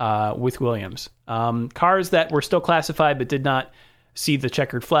with Williams. Cars that were still classified but did not see the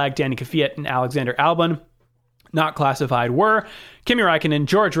checkered flag, Danny Kvyat and Alexander Albon. Not classified were Kimi Räikkönen,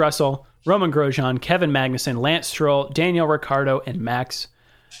 George Russell, Roman Grosjean, Kevin Magnussen, Lance Stroll, Daniel Ricciardo, and Max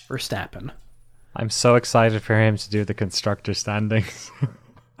Verstappen. I'm so excited for him to do the constructor standings.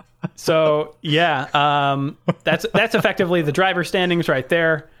 So, yeah, that's effectively the driver standings right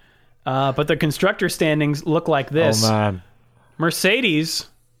there. But the constructor standings look like this. Oh, man. Mercedes,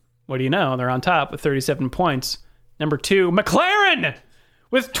 what do you know? They're on top with 37 points. Number 2, McLaren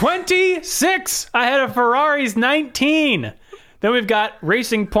with 26 ahead of Ferrari's 19. Then we've got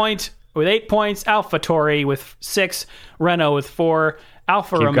Racing Point with 8 points, AlphaTauri with 6, Renault with 4,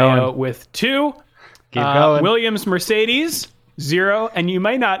 Alfa Romeo with 2, Williams, Mercedes, 0, and you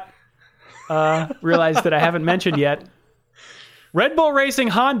may not realize that I haven't mentioned yet, Red Bull Racing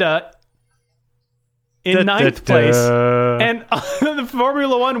Honda in ninth place. And on the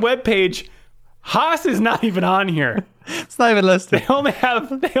Formula One webpage, Haas is not even on here. It's not even listed. They only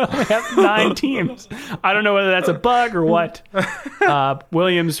have 9 teams. I don't know whether that's a bug or what.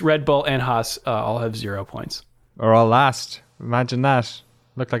 Williams, Red Bull, and Haas all have 0 points. Or all last. Imagine that.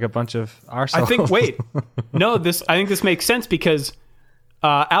 Looked like a bunch of arseholes. I think this makes sense because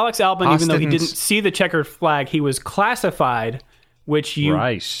Alex Albon, Haas even though he didn't see the checkered flag, he was classified, which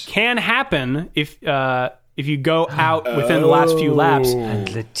can happen if you go out within the last few laps. And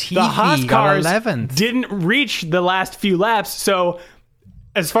Latifi the Haas cars 11th. didn't reach the last few laps, so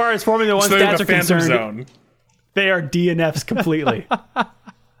as far as Formula One stats are concerned, they are DNFs completely.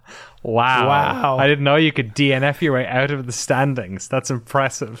 Wow. I didn't know you could DNF your way out of the standings. That's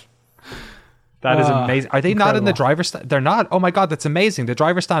impressive. That is amazing. Are they incredible. Not in the driver They're not? Oh my God, that's amazing. The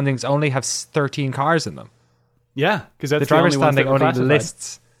driver standings only have 13 cars in them. Yeah, because that's the driver standing only classified.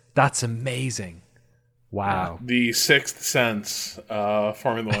 lists. That's amazing. Wow. The Sixth Sense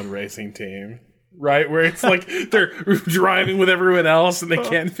Formula One racing team, right? Where it's like they're driving with everyone else and they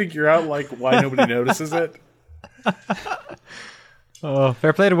can't figure out like why nobody notices it. Oh,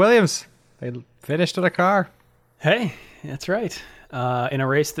 fair play to Williams. They finished with a car. Hey, that's right. In a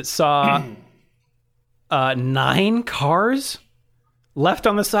race that saw 9 cars left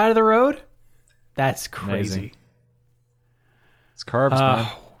on the side of the road. That's crazy. Amazing. It's carbs,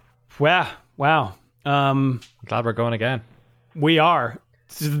 man. Wow. I'm glad we're going again. We are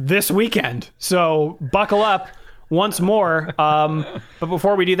this weekend, so buckle up once more. But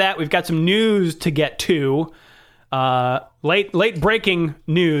before we do that, we've got some news to get to. Late breaking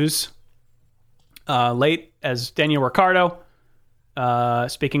news. Late as Daniel Ricciardo.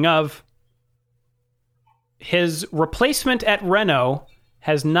 Speaking of, his replacement at Renault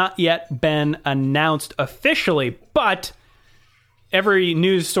has not yet been announced officially, but every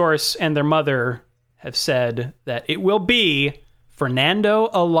news source and their mother have said that it will be Fernando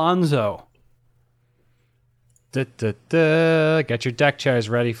Alonso. Get your deck chairs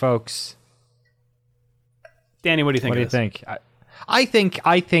ready, folks. Danny, what do you think? What do you think? I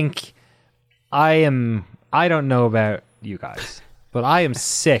think I don't know about you guys, but I am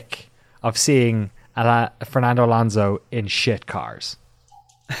sick of seeing Fernando Alonso in shit cars.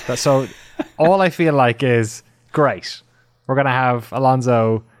 So all I feel like is, great, we're going to have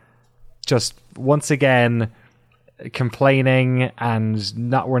Alonso just once again complaining, and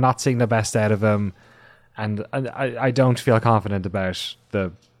we're not seeing the best out of him. And I don't feel confident about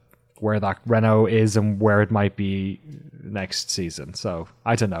where that Renault is and where it might be next season. So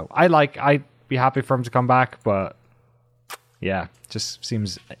I don't know. I'd be happy for him to come back, but yeah, just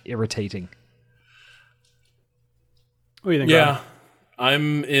seems irritating. What do you think? Yeah, Rob?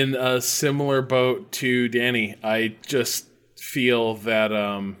 I'm in a similar boat to Danny. I just feel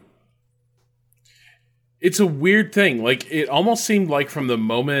that it's a weird thing. Like, it almost seemed like from the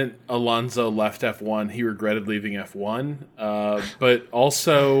moment Alonso left F1, he regretted leaving F1. But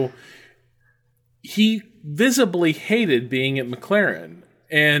also, he visibly hated being at McLaren.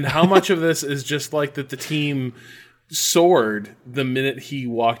 And how much of this is just like that the team soared the minute he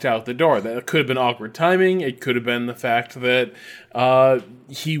walked out the door? That could have been awkward timing. It could have been the fact that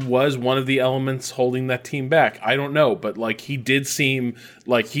he was one of the elements holding that team back. I don't know, but like, he did seem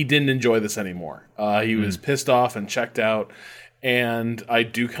like he didn't enjoy this anymore. He was pissed off and checked out. And I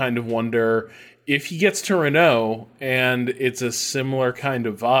do kind of wonder if he gets to Renault and it's a similar kind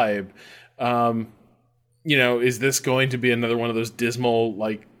of vibe. Is this going to be another one of those dismal,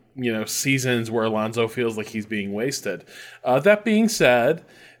 like, seasons where Alonso feels like he's being wasted? That being said,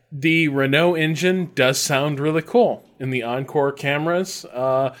 the Renault engine does sound really cool in the Encore cameras.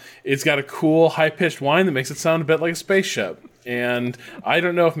 It's got a cool high-pitched whine that makes it sound a bit like a spaceship. And I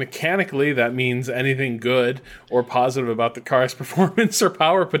don't know if mechanically that means anything good or positive about the car's performance or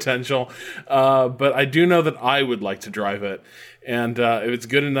power potential, but I do know that I would like to drive it. And if it's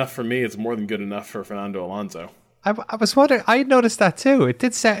good enough for me, it's more than good enough for Fernando Alonso. I was wondering. I noticed that too. It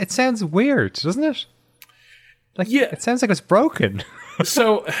did. It sounds weird, doesn't it? Like, yeah, it sounds like it's broken.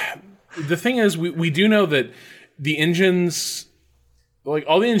 So the thing is, we do know that the engines, like,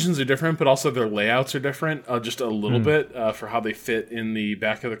 all the engines are different, but also their layouts are different, just a little bit for how they fit in the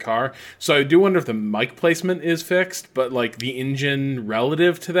back of the car. So I do wonder if the mic placement is fixed, but like the engine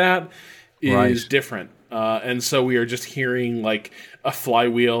relative to that is different. And so we are just hearing like a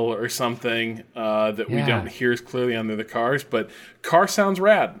flywheel or something that we don't hear as clearly on the other cars. But car sounds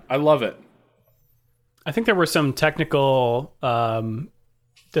rad. I love it. I think there were some technical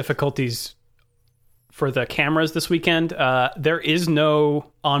difficulties for the cameras this weekend. There is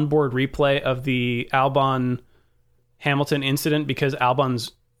no onboard replay of the Albon Hamilton incident because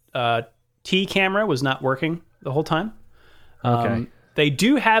Albon's T camera was not working the whole time. Okay. They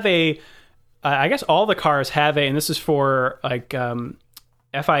do have I guess all the cars have and this is for like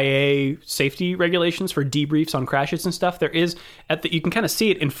FIA safety regulations for debriefs on crashes and stuff. There is you can kind of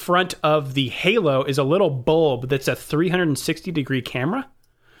see it in front of the halo is a little bulb that's a 360 degree camera.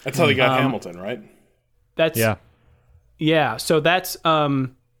 That's how they got Hamilton, right? Yeah. So that's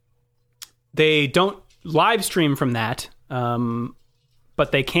they don't live stream from that,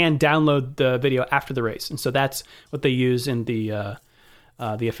 but they can download the video after the race, and so that's what they use in the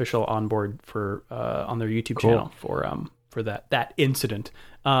official onboard for on their YouTube channel for that incident.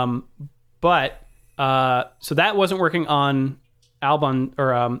 But so that wasn't working on Albon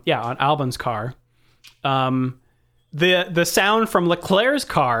on Albon's car. The sound from Leclerc's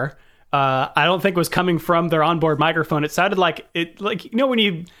car, I don't think was coming from their onboard microphone. It sounded like when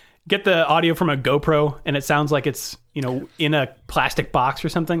you get the audio from a GoPro and it sounds like it's in a plastic box or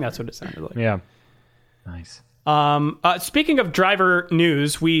something. That's what it sounded like. Yeah, nice. Speaking of driver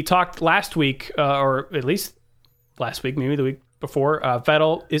news, we talked last week, or at least last week, maybe the week before.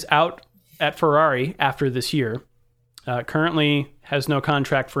 Vettel is out at Ferrari after this year. Currently has no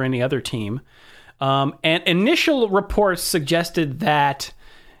contract for any other team. And initial reports suggested that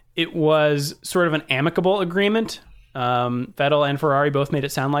it was sort of an amicable agreement. Vettel and Ferrari both made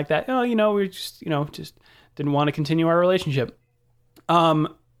it sound like that. We just didn't want to continue our relationship.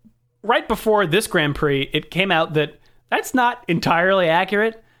 Right before this Grand Prix, it came out that that's not entirely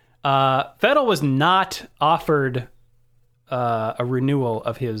accurate. Vettel was not offered a renewal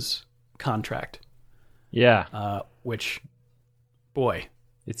of his contract. Yeah. Which, boy,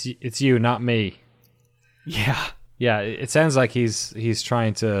 it's you, not me. Yeah. Yeah. It sounds like he's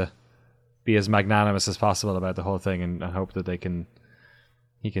trying to be as magnanimous as possible about the whole thing and hope that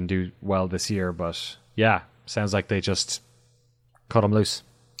he can do well this year. But yeah, sounds like they just cut him loose.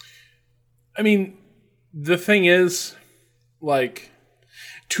 I mean, the thing is, like,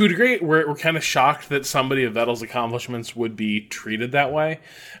 to a degree, we're kind of shocked that somebody of Vettel's accomplishments would be treated that way.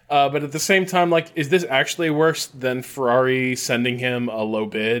 But at the same time, like, is this actually worse than Ferrari sending him a low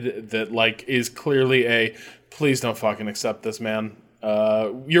bid that, like, is clearly a, please don't fucking accept this, man.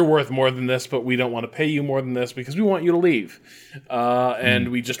 You're worth more than this, but we don't want to pay you more than this because we want you to leave.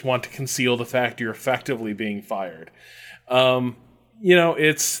 And we just want to conceal the fact you're effectively being fired. This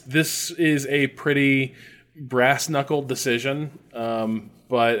is a pretty brass-knuckled decision.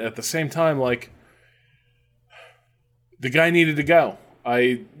 But at the same time, like, the guy needed to go.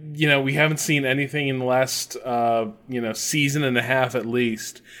 We haven't seen anything in the last, season and a half at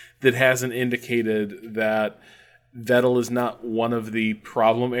least that hasn't indicated that Vettel is not one of the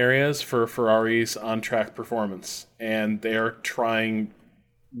problem areas for Ferrari's on-track performance. And they are trying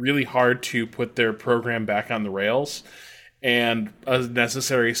really hard to put their program back on the rails. And a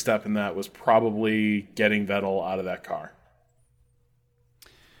necessary step in that was probably getting Vettel out of that car.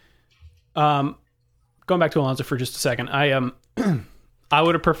 Going back to Alonso for just a second, I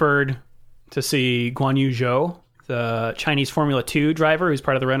would have preferred to see Guan Yu Zhou, the Chinese Formula 2 driver who's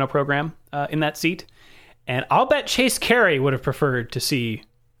part of the Renault program, in that seat. And I'll bet Chase Carey would have preferred to see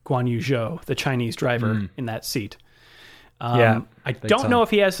Guan Yu Zhou, the Chinese driver, in that seat. I don't know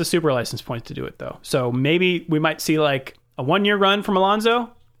if he has the super license points to do it, though. So maybe we might see like a 1-year run from Alonso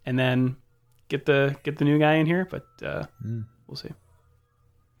and then get the new guy in here, but we'll see.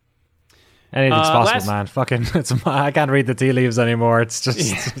 Anything's possible, man. Fucking, I can't read the tea leaves anymore. It's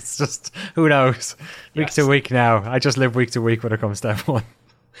just who knows? Week to week now. I just live week to week when it comes to F1.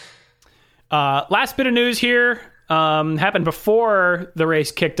 Last bit of news here happened before the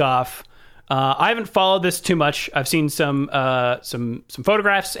race kicked off. I haven't followed this too much. I've seen some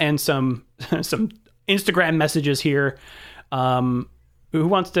photographs and some Instagram messages here. Who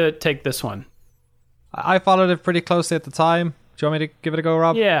wants to take this one? I followed it pretty closely at the time. Do you want me to give it a go,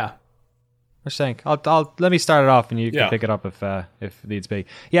 Rob? Yeah. What you think? I'll let me start it off, and you can pick it up if needs be.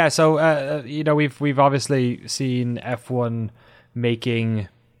 Yeah. So we've obviously seen F1 making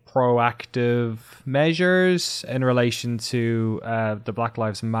proactive measures in relation to the Black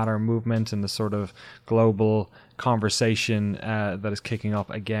Lives Matter movement and the sort of global conversation that is kicking up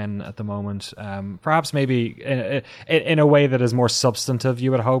again at the moment. Perhaps maybe in a way that is more substantive,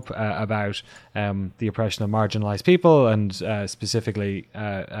 you would hope, about the oppression of marginalized people and specifically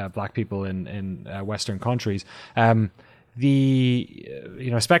black people in Western countries.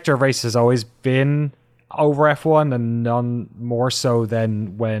 The specter of race has always been over F1, and none more so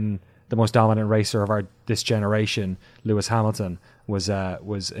than when the most dominant racer of this generation, Lewis Hamilton, was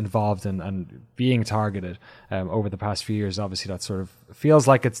involved and being targeted over the past few years. Obviously, that sort of feels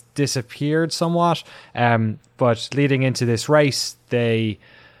like it's disappeared somewhat. But leading into this race, I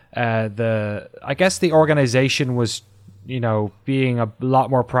guess the organization was, being a lot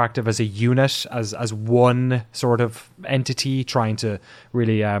more proactive as a unit, as one sort of entity, trying to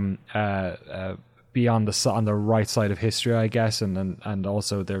really be on the right side of history, I guess, and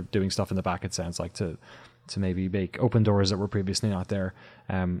also they're doing stuff in the back, it sounds like, to maybe make open doors that were previously not there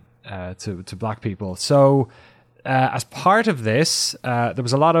to black people. So as part of this, there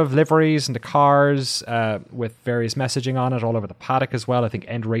was a lot of liveries in the cars with various messaging on it all over the paddock as well. I think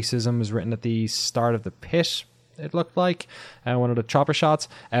 "End Racism" was written at the start of the pit, it looked like, one of the chopper shots.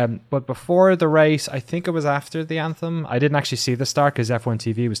 But before the race, I think it was after the anthem. I didn't actually see the start because F1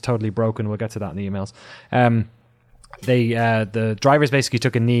 TV was totally broken. We'll get to that in the emails. The drivers basically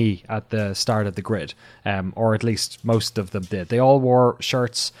took a knee at the start of the grid, or at least most of them did. They all wore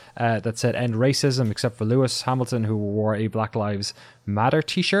shirts that said "End Racism," except for Lewis Hamilton, who wore a Black Lives Matter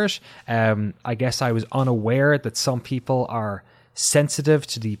t-shirt. I guess I was unaware that some people are sensitive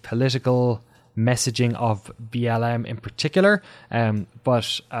to the political messaging of BLM in particular,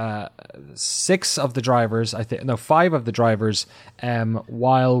 but 5 of the drivers,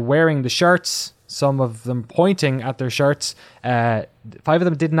 while wearing the shirts, some of them pointing at their shirts, 5 of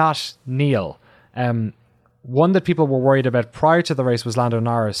them did not kneel. One that people were worried about prior to the race was Lando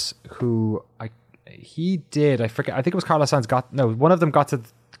Norris, who I think it was Carlos Sainz one of them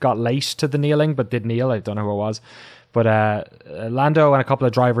got late to the kneeling but did kneel. I don't know who it was. But Lando and a couple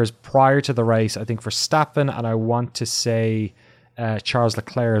of drivers prior to the race, I think Verstappen and I want to say Charles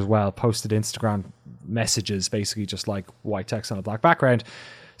Leclerc as well, posted Instagram messages, basically just like white text on a black background,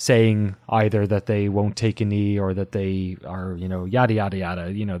 saying either that they won't take a knee or that they are, yada, yada,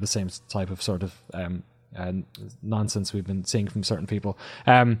 yada, the same type of sort of nonsense we've been seeing from certain people.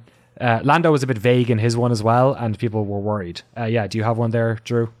 Lando was a bit vague in his one as well, and people were worried. Do you have one there,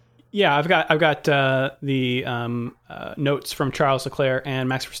 Drew? Yeah, I've got the notes from Charles Leclerc and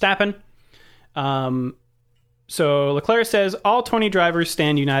Max Verstappen. So Leclerc says, all 20 drivers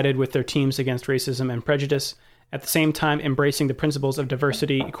stand united with their teams against racism and prejudice, at the same time embracing the principles of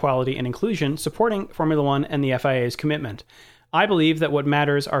diversity, equality, and inclusion, supporting Formula One and the FIA's commitment. I believe that what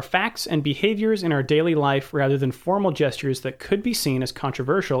matters are facts and behaviors in our daily life rather than formal gestures that could be seen as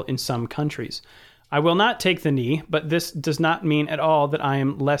controversial in some countries. I will not take the knee, but this does not mean at all that I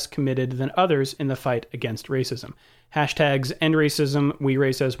am less committed than others in the fight against racism. Hashtags End Racism, We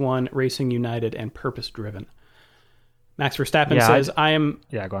Race as One, Racing United, and Purpose Driven. Max Verstappen says,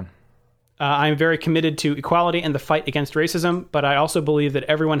 go on. I am very committed to equality and the fight against racism, but I also believe that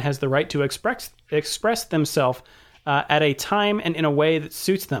everyone has the right to express themselves at a time and in a way that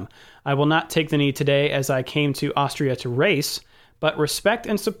suits them. I will not take the knee today as I came to Austria to race, but respect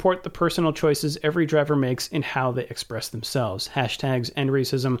and support the personal choices every driver makes in how they express themselves. Hashtags End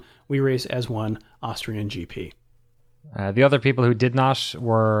Racism, We Race as One, Austrian GP. The other people who did not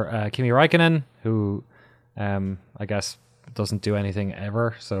were Kimi Räikkönen, who I guess doesn't do anything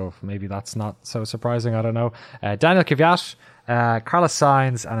ever, so maybe that's not so surprising. I don't know. Daniel Kvyat, Carlos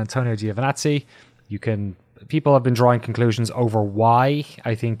Sainz, and Antonio Giovinazzi. People have been drawing conclusions over why.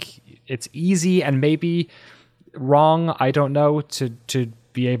 I think it's easy and maybe wrong, I don't know, to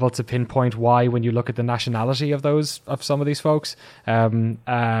be able to pinpoint why when you look at the nationality of some of these folks.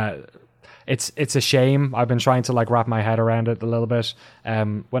 It's a shame. I've been trying to wrap my head around it a little bit.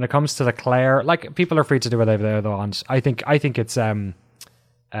 When it comes to Leclerc, people are free to do whatever they want. I think it's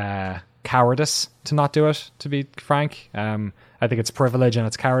cowardice to not do it, to be frank. I think it's privilege and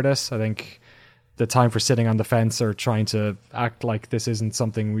it's cowardice. I think the time for sitting on the fence or trying to act like this isn't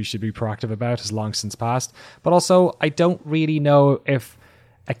something we should be proactive about has long since passed. But also, I don't really know if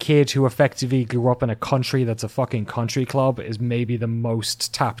a kid who effectively grew up in a country that's a fucking country club is maybe the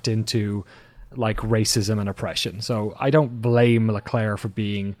most tapped into racism and oppression. So I don't blame Leclerc for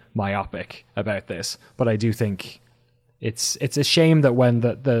being myopic about this, but I do think it's a shame that when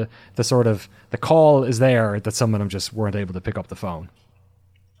the sort of the call is there, that some of them just weren't able to pick up the phone.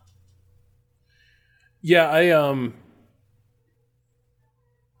 Yeah,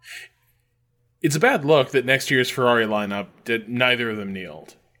 it's a bad look that next year's Ferrari lineup did neither of them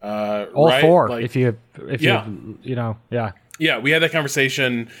kneeled. All right? four, if you know. Yeah, we had that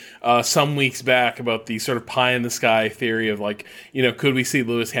conversation some weeks back about the sort of pie in the sky theory of could we see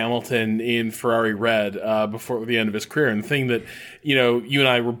Lewis Hamilton in Ferrari red before the end of his career? And the thing that, you and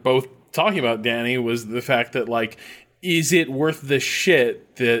I were both talking about, Danny, was the fact that is it worth the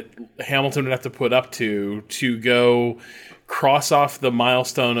shit that Hamilton would have to put up to go cross off the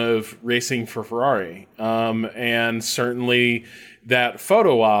milestone of racing for Ferrari? And certainly that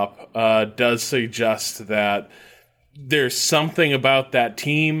photo op does suggest that there's something about that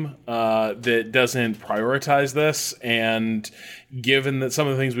team that doesn't prioritize this. And given that some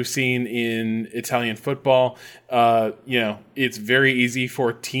of the things we've seen in Italian football, it's very easy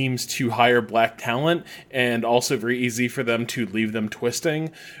for teams to hire black talent and also very easy for them to leave them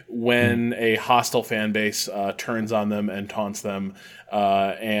twisting when a hostile fan base turns on them and taunts them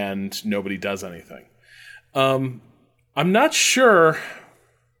and nobody does anything. I'm not sure.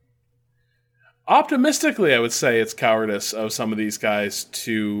 Optimistically, I would say it's cowardice of some of these guys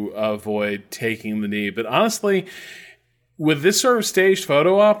to avoid taking the knee. But honestly, with this sort of staged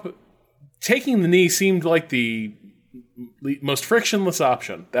photo op, taking the knee seemed like the most frictionless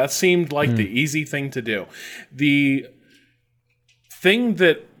option. That seemed like the easy thing to do. The thing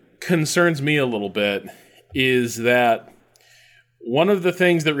that concerns me a little bit is that one of the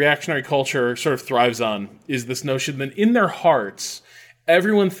things that reactionary culture sort of thrives on is this notion that in their hearts,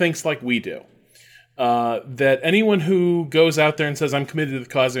 everyone thinks like we do. That anyone who goes out there and says, I'm committed to the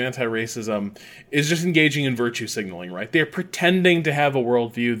cause of anti-racism is just engaging in virtue signaling, right? They're pretending to have a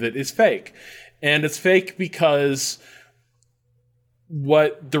worldview that is fake. And it's fake because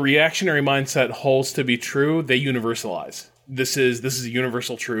what the reactionary mindset holds to be true, they universalize. This is a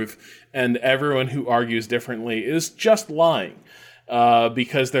universal truth, and everyone who argues differently is just lying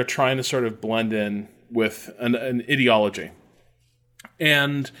because they're trying to sort of blend in with an ideology.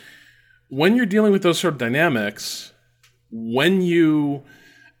 And when you're dealing with those sort of dynamics, when you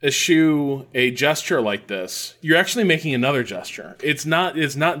eschew a gesture like this, you're actually making another gesture. It's not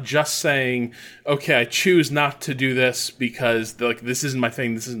just saying, okay, I choose not to do this because this isn't my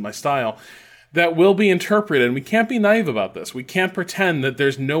thing, this isn't my style. That will be interpreted, and we can't be naive about this. We can't pretend that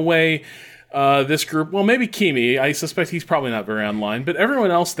there's no way this group, well, maybe Kimi, I suspect he's probably not very online, but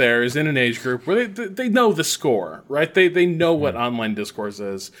everyone else there is in an age group where they know the score, right? They know what online discourse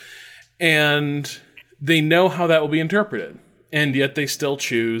is. And they know how that will be interpreted. And yet they still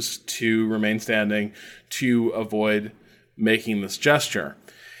choose to remain standing to avoid making this gesture.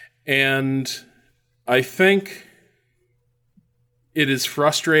 And I think it is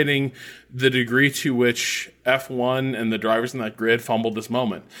frustrating the degree to which F1 and the drivers in that grid fumbled this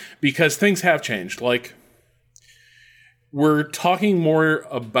moment, because things have changed. Like, we're talking more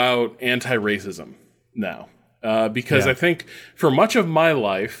about anti-racism now, because I think for much of my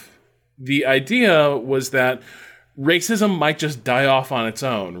life, the idea was that racism might just die off on its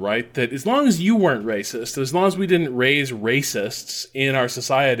own, right? That as long as you weren't racist, as long as we didn't raise racists in our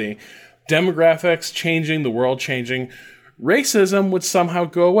society, demographics changing, the world changing, racism would somehow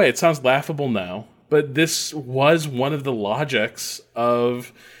go away. It sounds laughable now, but this was one of the logics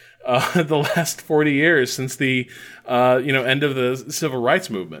of the last 40 years since the end of the civil rights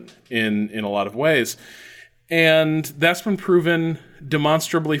movement in a lot of ways. And that's been proven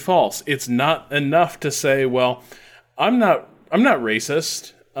demonstrably false. It's not enough to say, well, I'm not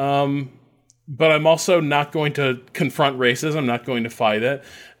racist, but I'm also not going to confront racism. I'm not going to fight it.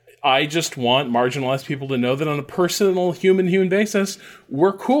 I just want marginalized people to know that on a personal human basis,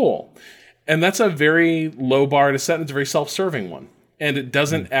 we're cool. And that's a very low bar to set, and it's a very self-serving one. And it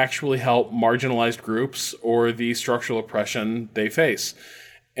doesn't actually help marginalized groups or the structural oppression they face.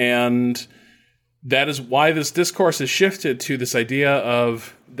 And that is why this discourse has shifted to this idea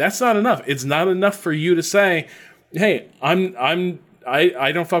of, that's not enough. It's not enough for you to say, hey, I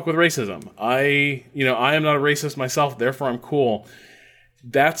don't fuck with racism. I am not a racist myself, therefore I'm cool.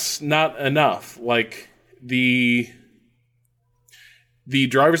 That's not enough. Like, the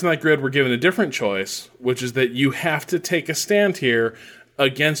drivers in that grid were given a different choice, which is that you have to take a stand here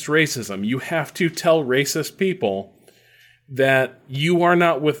against racism. You have to tell racist people that you are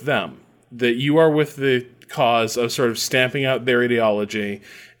not with them, that you are with the cause of sort of stamping out their ideology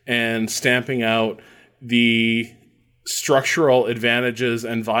and stamping out the structural advantages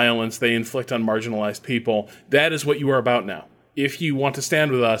and violence they inflict on marginalized people. That is what you are about now. If you want to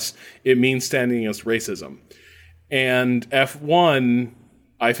stand with us, it means standing against racism. And F1,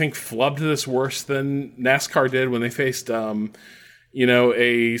 I think, flubbed this worse than NASCAR did when they faced, a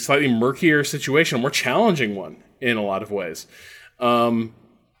slightly murkier situation, a more challenging one in a lot of ways. Who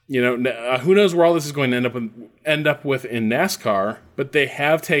knows where all this is going to end up with in NASCAR, but they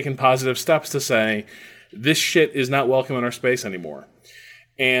have taken positive steps to say, this shit is not welcome in our space anymore.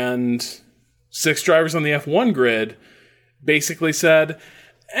 And 6 drivers on the F1 grid basically said,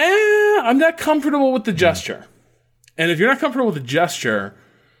 I'm not comfortable with the gesture. And if you're not comfortable with the gesture,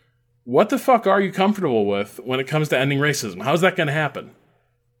 what the fuck are you comfortable with when it comes to ending racism? How's that going to happen?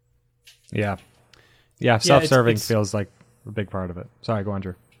 Yeah, self-serving feels like a big part of it. Sorry, go on,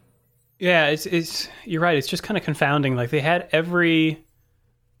 Drew. Yeah, it's you're right. It's just kind of confounding. Like, they had every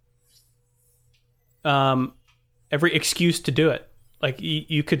excuse to do it. Like,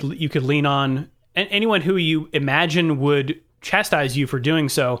 you could lean on anyone who you imagine would chastise you for doing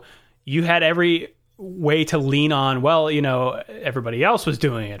so. You had every way to lean on, well, everybody else was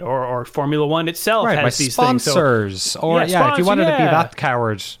doing it, or Formula One itself has these sponsors, things. So, if you wanted to be that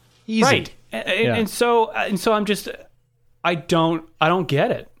coward, easy. Right. And so I'm just, I don't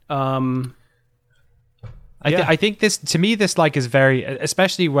get it. I think this, to me, this is very,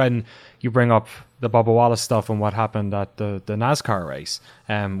 especially when you bring up the Bubba Wallace stuff and what happened at the NASCAR race,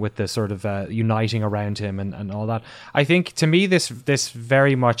 with the sort of uniting around him and all that. I think, to me, this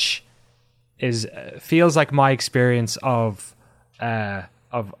very much feels like my experience of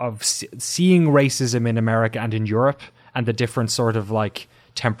seeing racism in America and in Europe, and the different sort of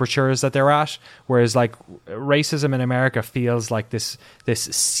temperatures that they're at. Whereas racism in America feels like this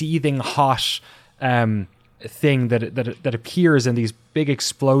seething hot thing that appears in these big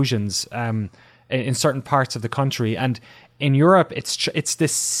explosions in certain parts of the country, and in Europe it's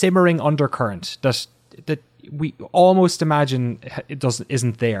this simmering undercurrent that we almost imagine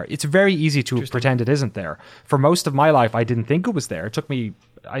isn't there. It's very easy to pretend it isn't there. For most of my life, I didn't think it was there. It took me,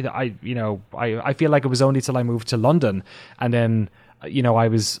 I feel like it was only till I moved to London, and then I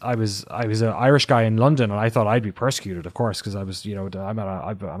was an Irish guy in London, and I thought I'd be persecuted, of course, because I was, I'm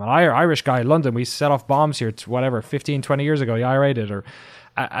an Irish guy in London. We set off bombs here, 15, 20 years ago. The IRA did,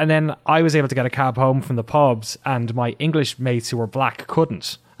 and then I was able to get a cab home from the pubs, and my English mates who were black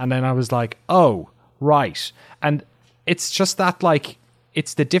couldn't. And then I was like, oh, right. And it's just that,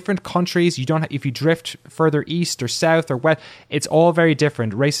 it's the different countries. You don't, if you drift further east or south or west, it's all very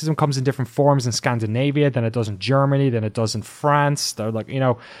different. Racism comes in different forms in Scandinavia than it does in Germany, than it does in France. They're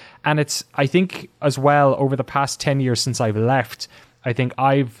and it's, I think as well, over the past 10 years since I've left, I think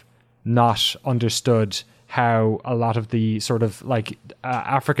I've not understood how a lot of the sort of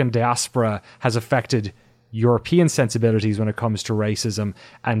African diaspora has affected European sensibilities when it comes to racism,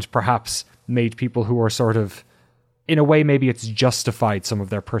 and perhaps made people who are sort of in a way, maybe it's justified some of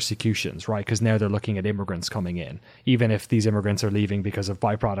their persecutions, right? Because now they're looking at immigrants coming in, even if these immigrants are leaving because of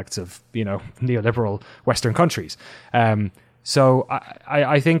byproducts of, neoliberal Western countries. So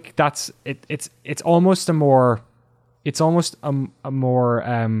I think that's it. It's almost a more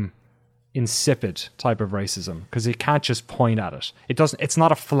insipid type of racism, because you can't just point at it. It's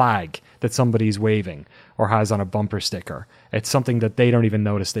not a flag that somebody's waving or has on a bumper sticker. It's something that they don't even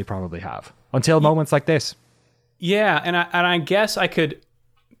notice they probably have until moments like this. Yeah, and I guess I could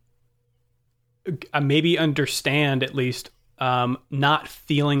maybe understand at least not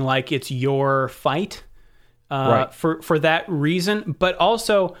feeling like it's your fight right. for that reason, but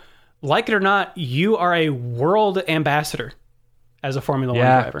also, like it or not, you are a world ambassador as a Formula One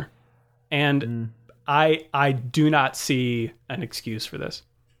driver, and I do not see an excuse for this.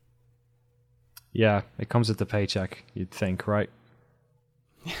 Yeah, it comes with the paycheck, you'd think, right?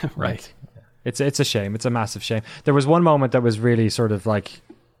 Right. It's a shame. It's a massive shame. There was one moment that was really sort of like,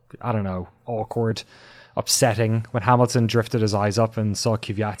 I don't know, awkward, upsetting, when Hamilton drifted his eyes up and saw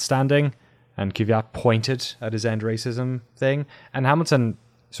Kvyat standing, and Kvyat pointed at his end racism thing, and Hamilton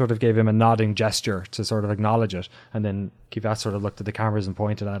sort of gave him a nodding gesture to sort of acknowledge it, and then Kvyat sort of looked at the cameras and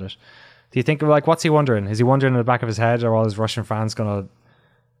pointed at it. Do you think, like, what's he wondering? Is he wondering in the back of his head, are all his Russian fans going to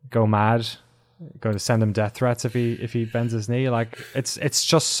go mad, going to send him death threats if he bends his knee? Like, it's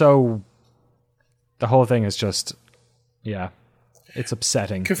just so... The whole thing is just, it's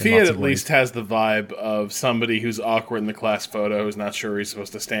upsetting. Kvyat at least has the vibe of somebody who's awkward in the class photo, who's not sure where he's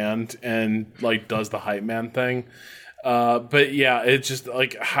supposed to stand, and like does the hype man thing. But yeah, it's just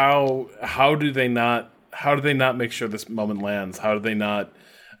like how do they not make sure this moment lands? How do they not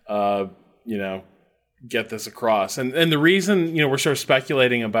get this across? And the reason we're sort of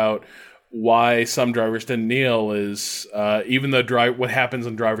speculating about why some drivers didn't kneel is even though what happens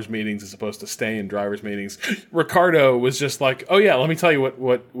in drivers' meetings is supposed to stay in drivers' meetings, Ricardo was just like, oh yeah, let me tell you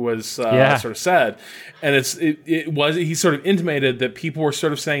what was sort of said. And he sort of intimated that people were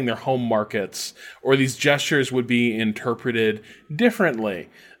sort of saying their home markets or these gestures would be interpreted differently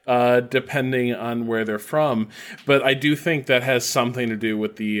depending on where they're from. But I do think that has something to do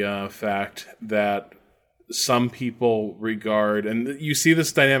with the fact that some people regard, and you see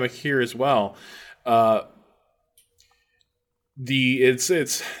this dynamic here as well.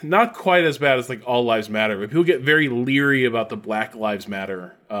 It's not quite as bad as like All Lives Matter, but people get very leery about the Black Lives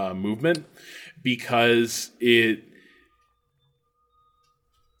Matter movement because it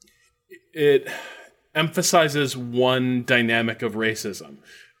emphasizes one dynamic of racism,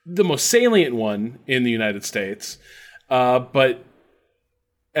 the most salient one in the United States, but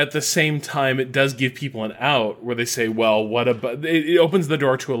at the same time, it does give people an out where they say, well, what about... It opens the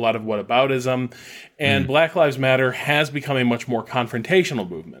door to a lot of whataboutism, and Black Lives Matter has become a much more confrontational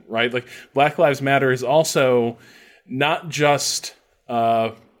movement, right? Like, Black Lives Matter is also not just,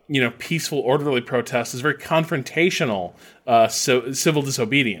 peaceful, orderly protest. It's very confrontational civil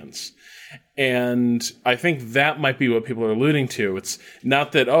disobedience. And I think that might be what people are alluding to. It's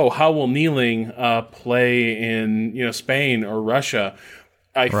not that, how will kneeling play in, Spain or Russia?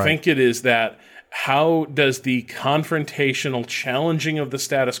 I think it is that how does the confrontational challenging of the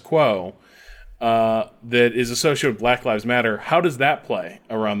status quo that is associated with Black Lives Matter, how does that play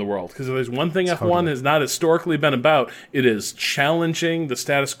around the world? Because if there's one thing F1 has not historically been about, it is challenging the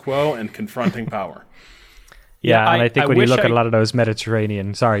status quo and confronting power. Yeah, and I think when you look at a lot of those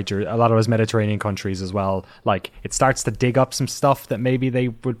Mediterranean, Drew, a lot of those Mediterranean countries as well, like it starts to dig up some stuff that maybe they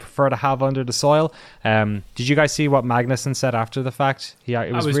would prefer to have under the soil. Did you guys see what Magnussen said after the fact?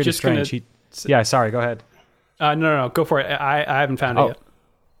 It was really strange. Sorry, go ahead. No, go for it. I haven't found it yet.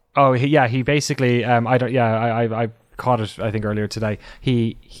 Oh, he basically, I caught it, I think, earlier today.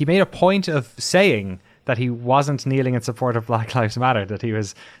 He made a point of saying that he wasn't kneeling in support of Black Lives Matter, that he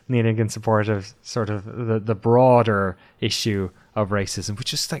was kneeling in support of sort of the broader issue of racism,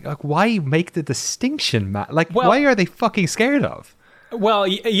 which is like why make the distinction, Matt? Like, why are they fucking scared of? Well,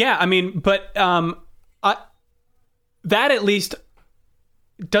 yeah, I mean, but that at least,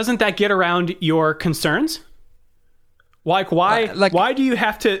 doesn't that get around your concerns? Like, why do you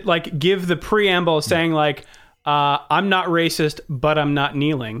have to like give the preamble saying like, I'm not racist, but I'm not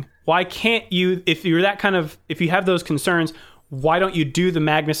kneeling? Why can't you, if you have those concerns, why don't you do the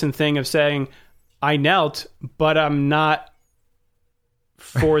Magnussen thing of saying, I knelt, but I'm not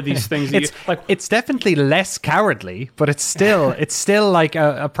for these things? It's definitely less cowardly, but it's still like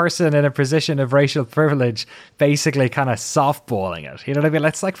a person in a position of racial privilege basically kind of softballing it. You know what I mean?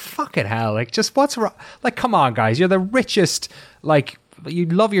 It's like, fucking hell. Like, just what's wrong? Like, come on, guys. You're the richest. Like, you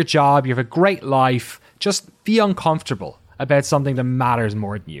love your job. You have a great life. Just be uncomfortable about something that matters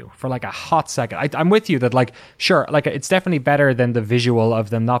more than you for like a hot second. I'm with you that like, sure, like it's definitely better than the visual of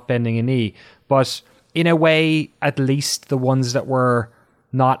them not bending a knee, but in a way, at least the ones that were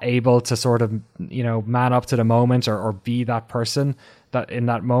not able to sort of, you know, man up to the moment or be that person that in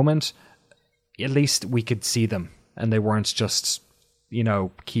that moment, at least we could see them and they weren't just, you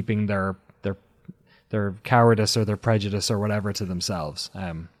know, keeping their cowardice or their prejudice or whatever to themselves.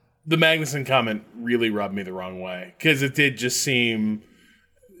 The Magnuson comment really rubbed me the wrong way because it did just seem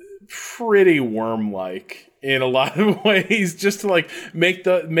pretty worm-like in a lot of ways, just to like make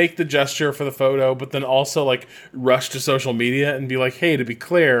the gesture for the photo, but then also like rush to social media and be like, hey, to be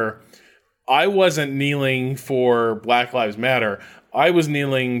clear, I wasn't kneeling for Black Lives Matter. I was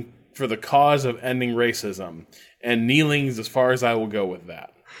kneeling for the cause of ending racism, and kneeling is as far as I will go with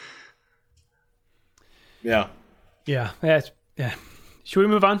that. Yeah. Should we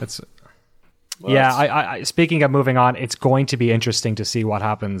move on? I speaking of moving on, it's going to be interesting to see what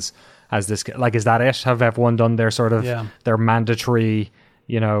happens as this. Like, is that it? Have F1 done their sort of their mandatory,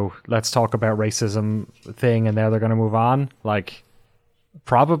 you know, let's talk about racism thing, and now they're going to move on? Like,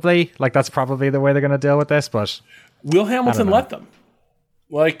 probably. Like, that's probably the way they're going to deal with this. But will Hamilton let them?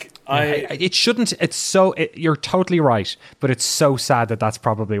 Like, it shouldn't. You're totally right, but it's so sad that that's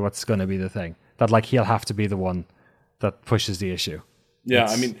probably what's going to be the thing. That like he'll have to be the one that pushes the issue. Yeah,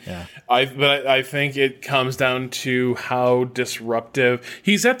 I think it comes down to how disruptive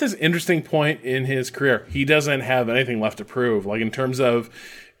he's at this interesting point in his career. He doesn't have anything left to prove. Like in terms of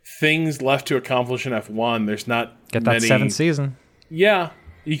things left to accomplish in F1, there's not get that seventh season. Yeah,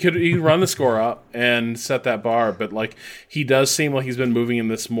 he could run the score up and set that bar, but like he does seem like he's been moving in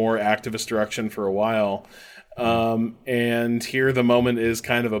this more activist direction for a while. And here the moment is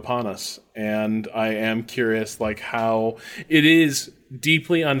kind of upon us, and I am curious like how it is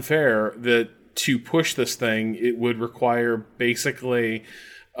deeply unfair that to push this thing it would require basically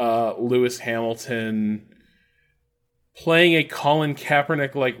Lewis Hamilton playing a Colin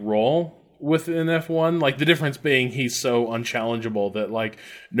Kaepernick like role within F1, like the difference being he's so unchallengeable that like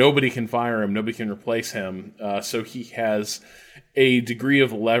nobody can fire him, nobody can replace him, so he has a degree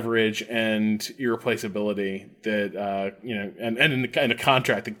of leverage and irreplaceability that and in a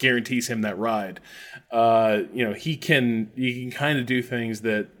contract that guarantees him that ride. He can kind of do things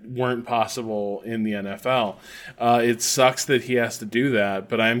that weren't possible in the NFL. It sucks that he has to do that,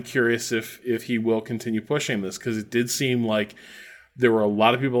 but I'm curious if he will continue pushing this, because it did seem like there were a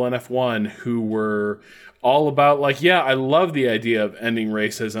lot of people in F1 who were all about like, yeah, I love the idea of ending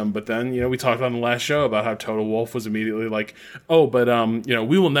racism, but then, we talked on the last show about how Total Wolf was immediately like, oh, but,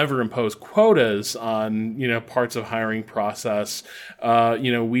 we will never impose quotas on, parts of hiring process.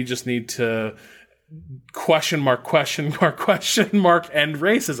 We just need to question mark, end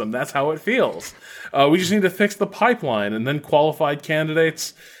racism. That's how it feels. We just need to fix the pipeline, and then qualified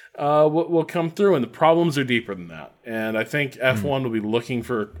candidates will come through, and the problems are deeper than that. And I think F1 will be looking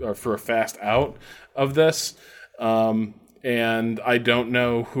for a fast out of this. And I don't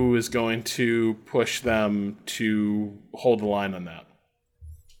know who is going to push them to hold the line on that.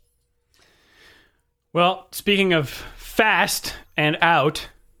 Well, speaking of fast and out,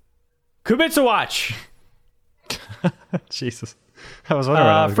 Kubica watch. Jesus. I was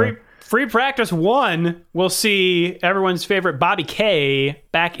wondering Free practice 1 will see everyone's favorite Bobby K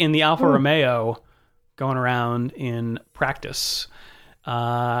back in the Alfa Romeo going around in practice.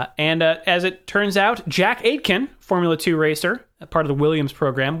 And as it turns out, Jack Aitken, Formula 2 racer, part of the Williams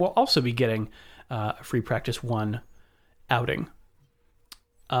program, will also be getting a free practice 1 outing.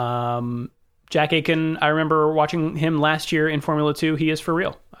 Jack Aitken, I remember watching him last year in Formula 2. He is for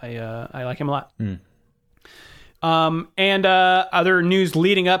real. I like him a lot. And other news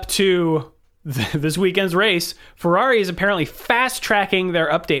leading up to this weekend's race, Ferrari is apparently fast-tracking their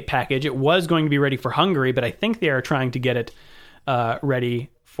update package. It was going to be ready for Hungary, but I think they are trying to get it ready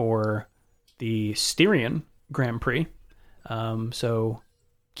for the Styrian Grand Prix. So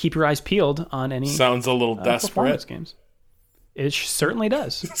keep your eyes peeled on any sounds a little desperate games. It certainly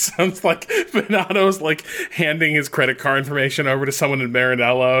does. Sounds like Benato's like handing his credit card information over to someone in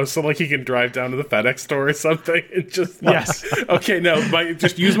Maranello so like he can drive down to the FedEx store or something. And just like, yes. Okay, no,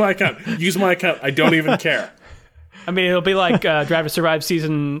 just use my account. Use my account. I don't even care. I mean, it'll be like Drive to Survive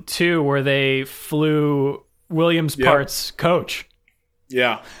Season 2 where they flew Williams parts coach.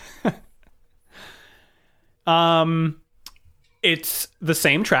 Yeah. It's the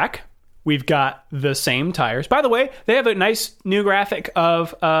same track. We've got the same tires. By the way, they have a nice new graphic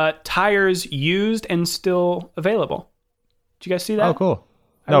of tires used and still available. Did you guys see that? Oh, cool.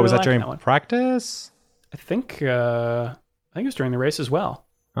 No, was that during practice? I think it was during the race as well.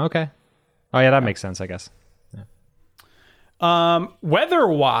 Okay. Oh, yeah, that makes sense, I guess.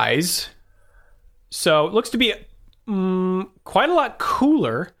 Weather-wise, so it looks to be quite a lot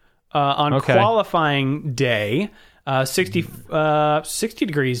cooler on qualifying day. 60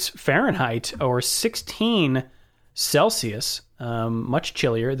 degrees Fahrenheit or 16 Celsius, much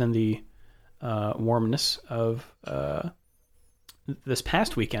chillier than the warmness of this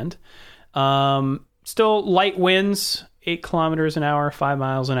past weekend. Still light winds, 8 kilometers an hour, 5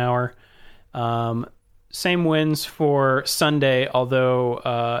 miles an hour. Same winds for Sunday,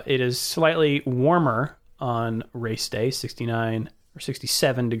 although it is slightly warmer on race day, 69 or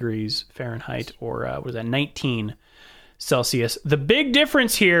 67 degrees Fahrenheit, or 19 Celsius. The big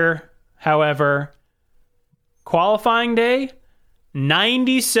difference here, however, qualifying day,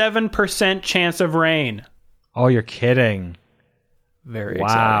 97% chance of rain. Oh, you're kidding. Very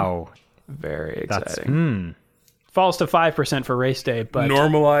exciting. Very exciting. Falls to 5% for race day, but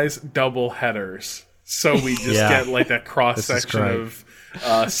normalize double headers. So we just get like that cross section of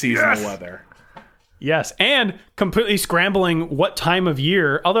seasonal weather. Yes, and completely scrambling what time of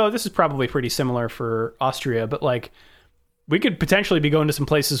year, although this is probably pretty similar for Austria, but like we could potentially be going to some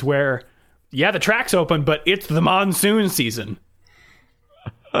places where, the track's open, but it's the monsoon season.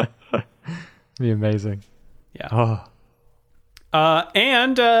 Be amazing. Yeah.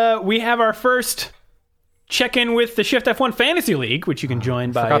 And we have our first check-in with the Shift F1 Fantasy League, which you can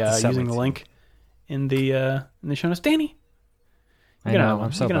join by using the link in the show notes. Danny, I know,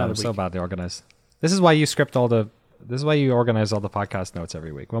 I'm so badly organized. This is why you script this is why you organize all the podcast notes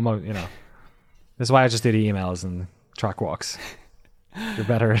every week. Well, this is why I just do the emails and track walks. You're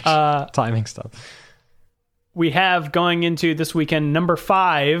better at timing stuff. We have, going into this weekend, number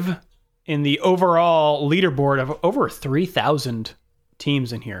 5 in the overall leaderboard of over 3,000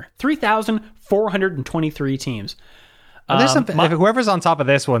 teams in here. 3,423 teams. Whoever's on top of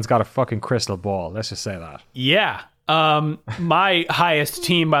this one's got a fucking crystal ball. Let's just say that. Yeah. My highest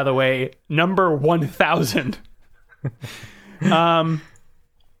team, by the way, number 1,000.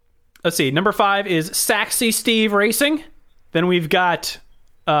 Let's see. Number 5 is Saxy Steve Racing. Then we've got,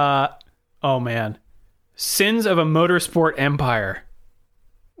 Sins of a Motorsport Empire.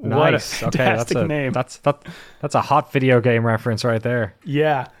 Nice. What a fantastic name. That's a hot video game reference right there.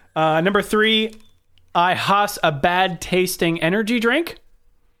 Yeah. Number 3, I Haas a bad tasting energy drink.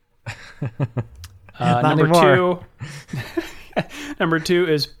 Number 2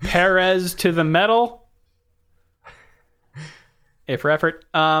 is Perez to the metal. A for effort.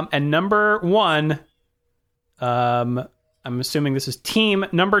 And number 1, I'm assuming this is team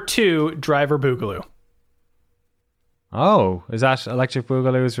number 2, Driver Boogaloo. Oh, is that Electric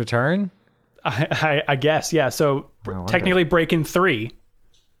Boogaloo's return? I guess, yeah. So technically breaking 3,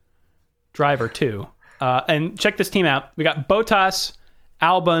 Driver 2. And check this team out. We got Bottas,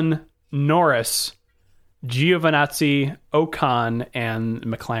 Albon, Norris, Giovinazzi, Ocon, and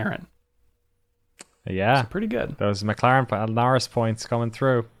McLaren. Yeah. So pretty good. Those McLaren Norris points coming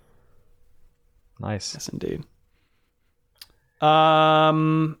through. Nice. Yes, indeed.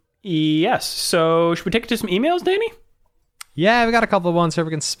 Yes. So should we take it to some emails, Danny? Yeah, we got a couple of ones here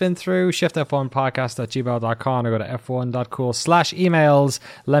we can spin through. shiftf1podcast@gmail.com or go to f1.cool/emails.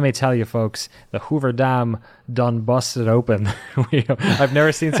 Let me tell you, folks, the Hoover Dam done busted open. I've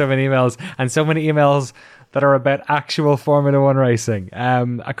never seen so many emails, and so many emails that are about actual Formula One racing.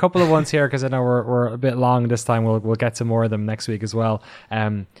 A couple of ones here, because I know we're a bit long this time. We'll get to more of them next week as well.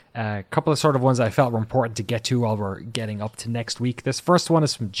 A couple of sort of ones I felt were important to get to while we're getting up to next week. This first one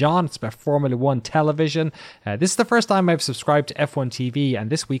is from John. It's about Formula One television. This is the first time I've subscribed to F1 TV, and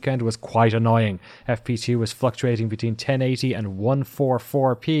this weekend was quite annoying. FP2 was fluctuating between 1080 and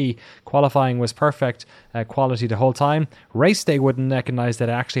 144p. Qualifying was perfect quality the whole time. Race day wouldn't recognize that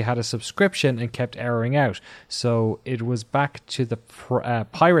I actually had a subscription and kept erroring out. So it was back to the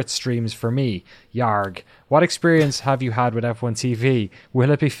pirate streams for me. Yarg. What experience have you had with F1 TV? Will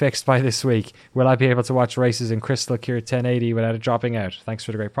it be fixed by this week? Will I be able to watch races in crystal clear 1080 without it dropping out? Thanks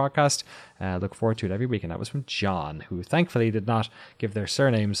for the great podcast. Look forward to it every week. And that was from John, who thankfully did not give their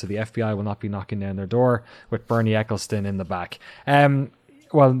surnames, so the FBI will not be knocking down their door with Bernie Ecclestone in the back.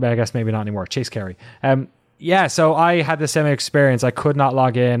 Well, I guess maybe not anymore. Chase Carey. Yeah, so I had the same experience. I could not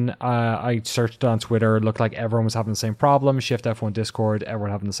log in. I searched on Twitter. It looked like everyone was having the same problem. Shift F1 Discord,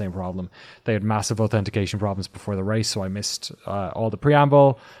 everyone having the same problem. They had massive authentication problems before the race, so I missed all the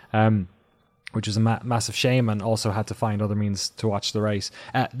preamble, which was a massive shame, and also had to find other means to watch the race.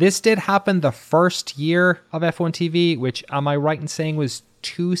 This did happen the first year of F1 TV, which, am I right in saying, was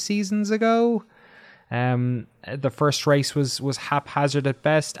 2 seasons ago? The first race was haphazard at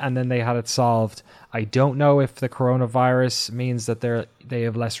best, and then they had it solved. I don't know if the coronavirus means that they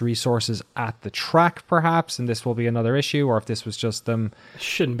have less resources at the track, perhaps, and this will be another issue, or if this was just them. It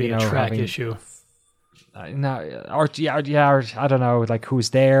shouldn't be a track issue. No, or I don't know, like who's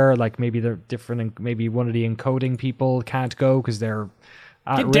there, like maybe they're different, and maybe one of the encoding people can't go because they're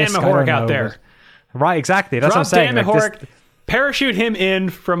at Get risk. Dan Mahorek out there. Right, exactly. That's what I'm saying. Dan Mahorek, parachute him in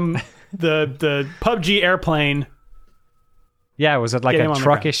from the PUBG airplane. Yeah, was it like a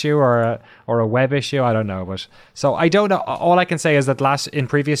truck issue or a web issue? I don't know. But so I don't know. All I can say is that in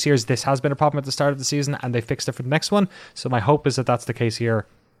previous years, this has been a problem at the start of the season, and they fixed it for the next one. So my hope is that that's the case here.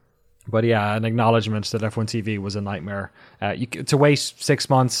 But yeah, an acknowledgement that F1 TV was a nightmare. To wait 6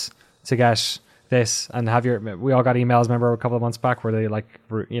 months to get this and have we all got emails, remember, a couple of months back where they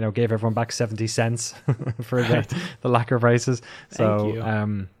gave everyone back 70 cents for the lack of races.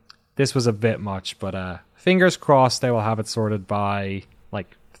 So this was a bit much, but fingers crossed they will have it sorted by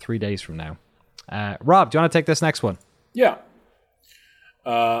like 3 days from now. Rob, do you want to take this next one? Yeah.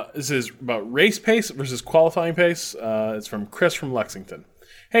 This is about race pace versus qualifying pace. It's from Chris from Lexington.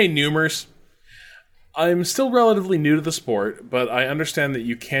 Hey, Noomers. I'm still relatively new to the sport, but I understand that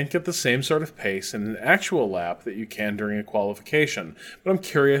you can't get the same sort of pace in an actual lap that you can during a qualification, but I'm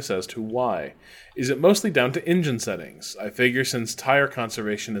curious as to why. Is it mostly down to engine settings? I figure since tire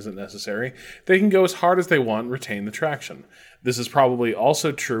conservation isn't necessary, they can go as hard as they want and retain the traction. This is probably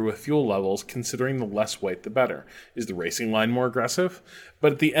also true with fuel levels, considering the less weight the better. Is the racing line more aggressive?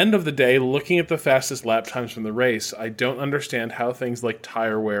 But at the end of the day, looking at the fastest lap times from the race, I don't understand how things like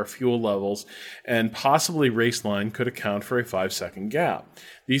tire wear, fuel levels, and possibly race line could account for a 5-second gap.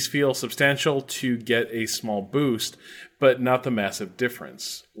 These feel substantial to get a small boost, but not the massive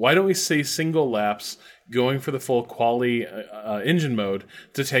difference. Why don't we see single laps going for the full quali engine mode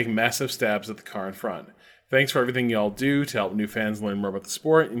to take massive stabs at the car in front? Thanks for everything y'all do to help new fans learn more about the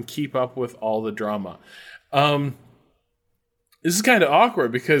sport and keep up with all the drama. This is kind of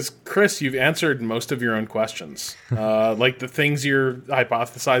awkward because, Chris, you've answered most of your own questions. Like the things you're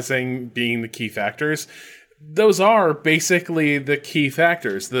hypothesizing being the key factors, those are basically the key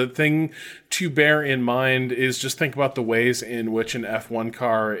factors. The thing to bear in mind is just think about the ways in which an F1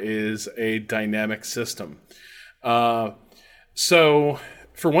 car is a dynamic system. So,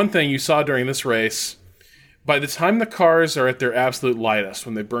 for one thing, you saw during this race, by the time the cars are at their absolute lightest,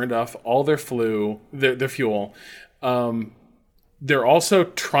 when they burned off all their fuel, they're also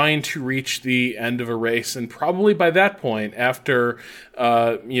trying to reach the end of a race, and probably by that point, after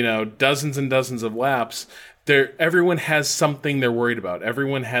dozens and dozens of laps, everyone has something they're worried about.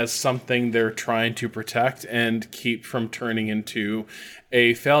 Everyone has something they're trying to protect and keep from turning into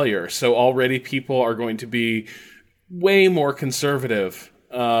a failure. So already people are going to be way more conservative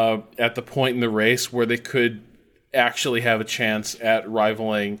at the point in the race where they could actually have a chance at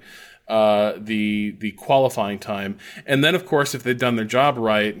rivaling the qualifying time. And then, of course, if they've done their job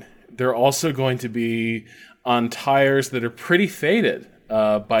right, they're also going to be on tires that are pretty faded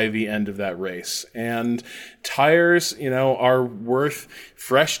by the end of that race. And tires, are worth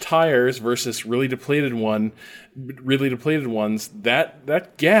fresh tires versus really depleted ones.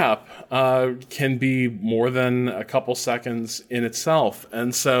 That gap can be more than a couple seconds in itself.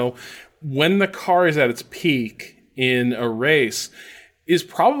 And so when the car is at its peak in a race is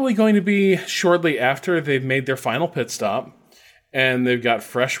probably going to be shortly after they've made their final pit stop and they've got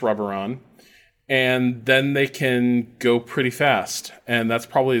fresh rubber on, and then they can go pretty fast. And that's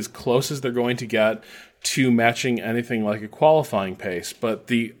probably as close as they're going to get to matching anything like a qualifying pace. But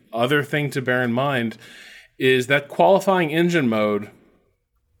the other thing to bear in mind is that qualifying engine mode,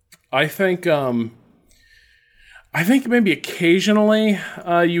 I think maybe occasionally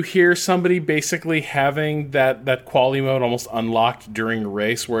you hear somebody basically having that quality mode almost unlocked during a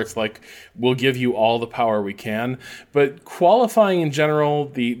race where it's like, we'll give you all the power we can. But qualifying in general,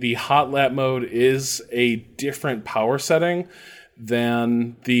 the hot lap mode is a different power setting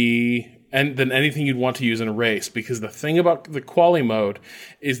than anything you'd want to use in a race. Because the thing about the quali mode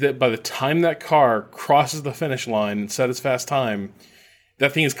is that by the time that car crosses the finish line and set its fast time,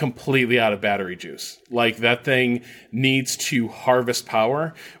 that thing is completely out of battery juice. Like, that thing needs to harvest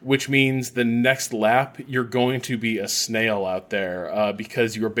power, which means the next lap you're going to be a snail out there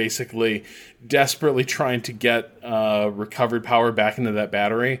because you're basically desperately trying to get recovered power back into that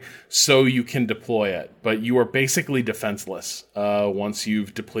battery so you can deploy it. But you are basically defenseless once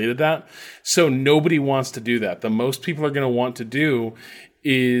you've depleted that. So nobody wants to do that. The most people are going to want to do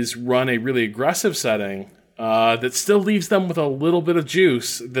is run a really aggressive setting that still leaves them with a little bit of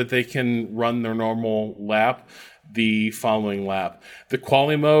juice that they can run their normal lap, the following lap. The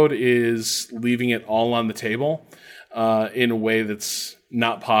quality mode is leaving it all on the table in a way that's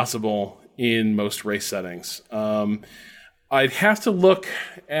not possible in most race settings. I'd have to look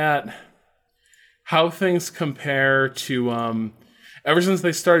at how things compare to ever since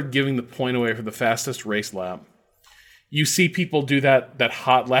they started giving the point away for the fastest race lap. You see people do that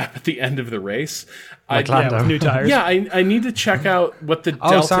hot lap at the end of the race. Like with new tires. Yeah, I need to check out what the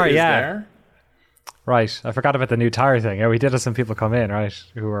delta is there. Right, I forgot about the new tire thing. Yeah, we did have some people come in, right,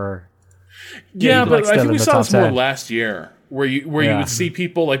 who were... Yeah, but like I think we saw this more 10. last year, where you would see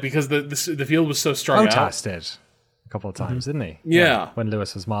people, like, because the field was so strung out. Bottas did a couple of times, didn't he? Yeah. When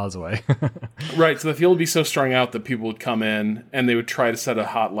Lewis was miles away. Right, so the field would be so strung out that people would come in and they would try to set a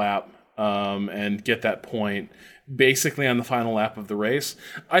hot lap and get that point basically on the final lap of the race.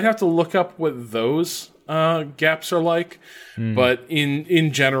 I'd have to look up what those gaps are like, but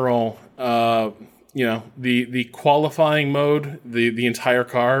in general, the qualifying mode, the entire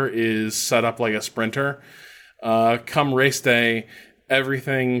car is set up like a sprinter. Come race day,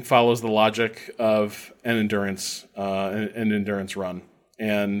 everything follows the logic of an endurance run,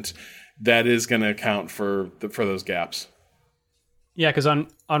 and that is going to account for those gaps. Yeah, because on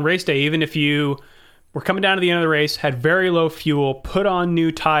race day, even if you were coming down to the end of the race, had very low fuel, put on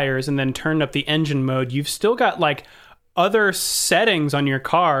new tires, and then turned up the engine mode, you've still got like other settings on your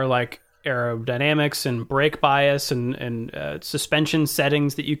car, like aerodynamics and brake bias and suspension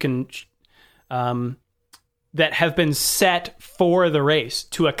settings that you can that have been set for the race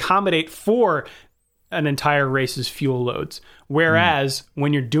to accommodate for an entire race's fuel loads. Whereas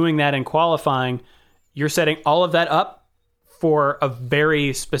when you're doing that in qualifying, you're setting all of that up for a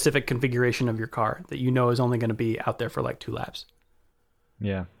very specific configuration of your car that you know is only going to be out there for like 2 laps.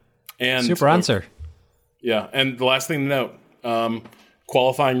 Yeah. And super answer. Yeah, and the last thing to note,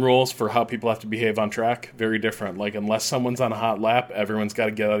 qualifying rules for how people have to behave on track, very different. Like, unless someone's on a hot lap, everyone's got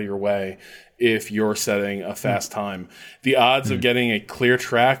to get out of your way if you're setting a fast time. The odds of getting a clear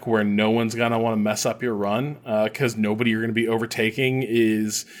track where no one's going to want to mess up your run because nobody you're going to be overtaking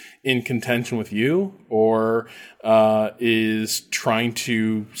is in contention with you or is trying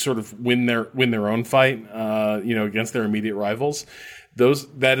to sort of win their own fight against their immediate rivals.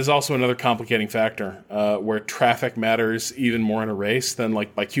 That is also another complicating factor where traffic matters even more in a race than,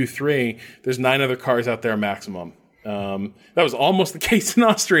 like, by Q3, there's 9 other cars out there maximum. That was almost the case in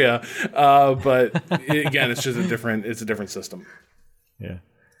Austria, but again, it's just a different system. Yeah.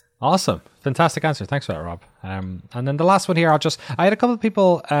 Awesome. Fantastic answer. Thanks for that, Rob. And then the last one here, I had a couple of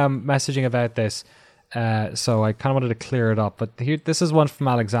people messaging about this, so I kind of wanted to clear it up, but this is one from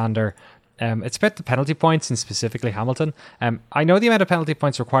Alexander. It's about the penalty points and specifically Hamilton. I know the amount of penalty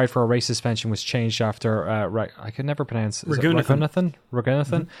points required for a race suspension was changed after I could never pronounce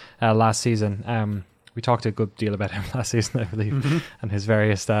Raghunathan last season. We talked a good deal about him last season, I believe, and his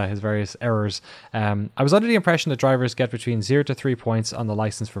various errors. I was under the impression that drivers get between 0 to 3 points on the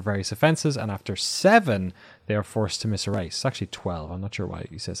license for various offences, and after 7, they are forced to miss a race. It's actually 12. I'm not sure why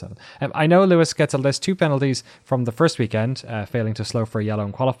he says 7. I know Lewis gets at least 2 penalties from the first weekend, failing to slow for a yellow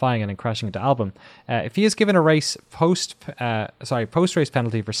in qualifying and then crashing into Albon. If he is given a race post-race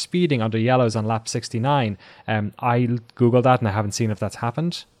penalty for speeding under yellows on lap 69, I googled that and I haven't seen if that's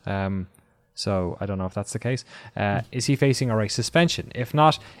happened. So I don't know if that's the case. Is he facing a race suspension? If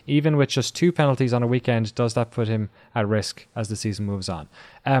not, even with just 2 penalties on a weekend, does that put him at risk as the season moves on?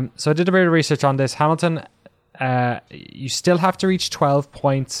 So I did a bit of research on this. Hamilton, you still have to reach 12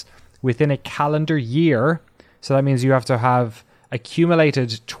 points within a calendar year. So that means you have to have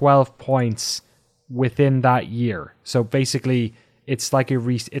accumulated 12 points within that year. So basically, it's like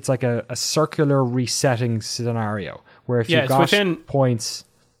a circular resetting scenario where if you've got points...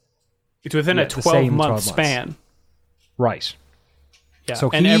 It's within a 12-month span. Right. Yeah. So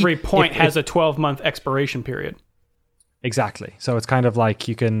every point has a 12-month expiration period. Exactly. So it's kind of like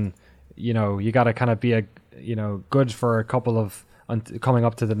you can, you got to kind of be good for a couple of coming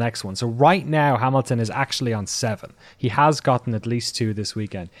up to the next one. So right now, Hamilton is actually on 7. He has gotten at least 2 this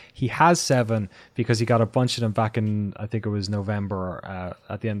weekend. He has 7 because he got a bunch of them back in, I think it was November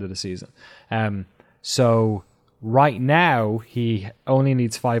at the end of the season. So right now, he only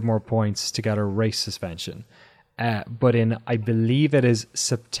needs 5 more points to get a race suspension. But in, I believe it is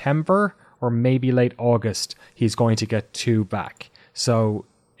September or maybe late August, he's going to get 2 back. So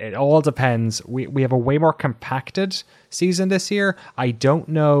it all depends. We have a way more compacted season this year. I don't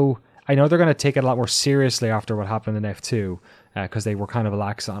know. I know they're going to take it a lot more seriously after what happened in F2 because they were kind of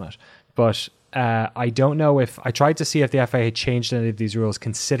lax on it. But I don't know if... I tried to see if the FIA changed any of these rules,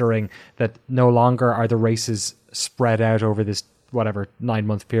 considering that no longer are the races spread out over this whatever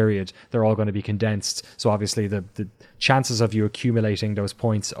 9-month period, they're all going to be condensed. So obviously the chances of you accumulating those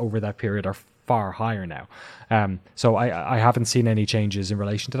points over that period are far higher now. So I haven't seen any changes in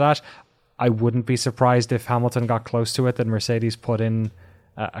relation to that. I wouldn't be surprised if Hamilton got close to it, that Mercedes put in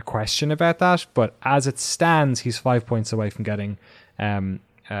a question about that. But as it stands, he's 5 points away from getting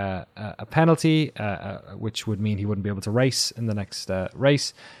a penalty, which would mean he wouldn't be able to race in the next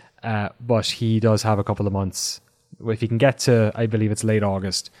race. But he does have a couple of months. If he can get to, I believe it's late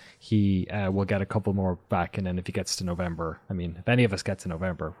August, he will get a couple more back. And then if he gets to November, I mean, if any of us get to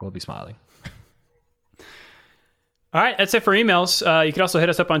November, we'll be smiling. All right, that's it for emails. You can also hit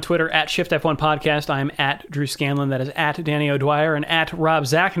us up on Twitter at ShiftF1 Podcast. I'm at Drew Scanlon. That is at Danny O'Dwyer, and at Rob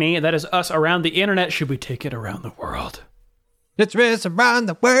Zachney. That is us around the internet. Should we take it around the world? Let's race around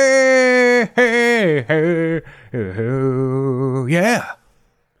the world. Yeah.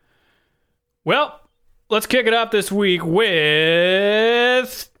 Well, let's kick it off this week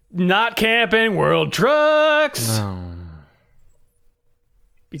with Not Camping World Trucks.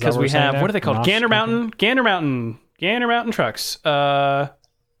 Because we have, what are they called? Gander Mountain Trucks.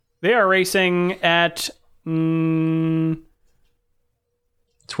 They are racing at Twin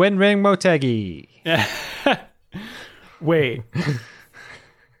Ring Motegi. Wait.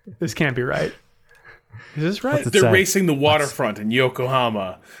 This can't be right. Is this right? They're racing the waterfront in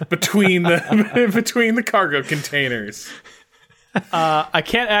Yokohama between the cargo containers. I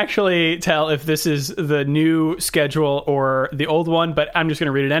can't actually tell if this is the new schedule or the old one, but I'm just going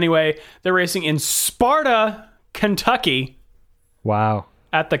to read it anyway. They're racing in Sparta, Kentucky. Wow.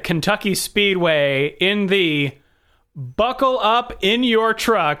 At the Kentucky Speedway in the Buckle Up in Your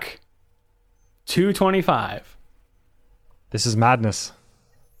Truck 225. This is madness.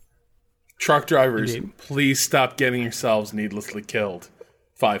 Truck drivers, Indeed. Please stop getting yourselves needlessly killed.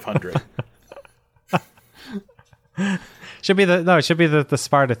 500. Should be the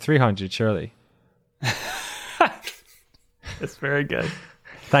Sparta 300, surely. That's very good.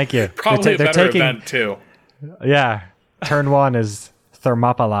 Thank you. Probably a better event, too. Yeah. Turn 1 is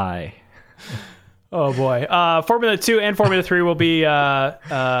Thermopylae. Oh, boy. Formula 2 and Formula 3 will be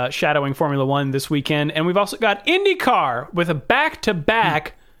shadowing Formula 1 this weekend. And we've also got IndyCar with a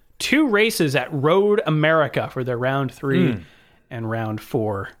back-to-back 2 races at Road America for their Round 3 and Round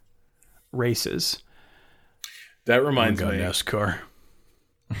 4 races. That reminds me. NASCAR.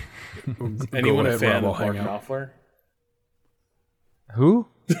 Anyone a fan of Mark Knopfler? Who?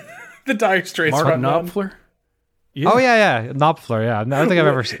 The Dire Straits Mark frontman. Knopfler? Yeah. Oh, yeah. Knopfler, yeah. I don't think I've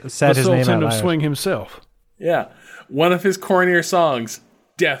ever said his name out Sultan loud. of Swing himself. Yeah. One of his cornier songs,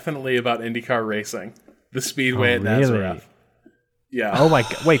 definitely about IndyCar racing. The Speedway at Nazareth. Yeah. Oh my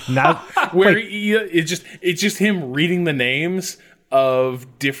god! Wait, now where it's just him reading the names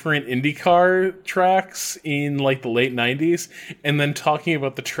of different IndyCar tracks in like the late 90s, and then talking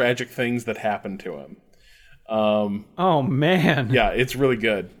about the tragic things that happened to him. Oh man! Yeah, it's really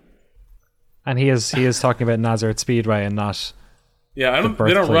good. And he is talking about Nazareth Speedway and not. Yeah,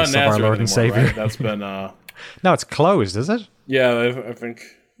 they don't run Nazareth Lord and anymore, Savior. right? That's been. No, it's closed, is it? Yeah, I think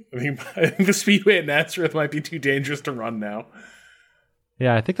the Speedway at Nazareth might be too dangerous to run now.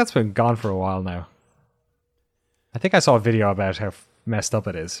 Yeah, I think that's been gone for a while now. I think I saw a video about how messed up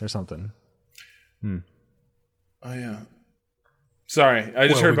it is or something. Oh, yeah. Sorry, I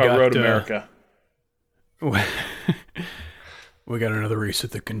just heard about Road America. We got another race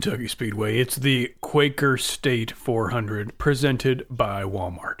at the Kentucky Speedway. It's the Quaker State 400, presented by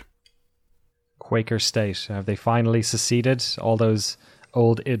Walmart. Quaker State. Have they finally seceded? All those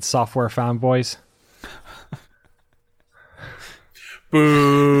old id Software fanboys?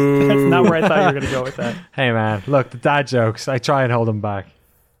 Boo! That's not where I thought you were going to go with that. Hey man, look, the dad jokes. I try and hold them back.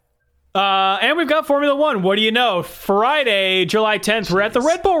 And we've got Formula 1. What do you know? Friday, July 10th, we're at the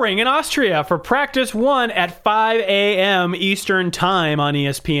Red Bull Ring in Austria for Practice 1 at 5 a.m. Eastern Time on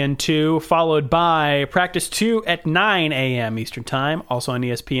ESPN2, followed by Practice 2 at 9 a.m. Eastern Time, also on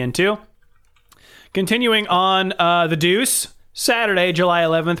ESPN2. Continuing on the Deuce, Saturday, July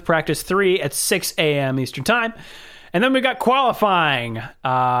 11th, Practice 3 at 6 a.m. Eastern Time. And then we got qualifying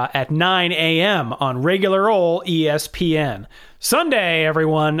at 9 a.m. on regular old ESPN. Sunday,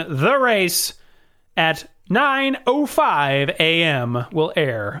 everyone, the race at 9:05 a.m. will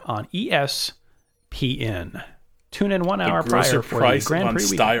air on ESPN. Tune in 1 hour prior for the Grand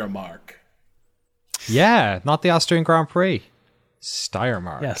Prix Steiermark. Yeah, not the Austrian Grand Prix.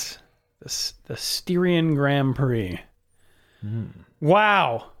 Steiermark. Yes, the Styrian Grand Prix.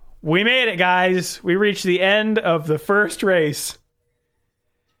 Wow. We made it, guys. We reached the end of the first race.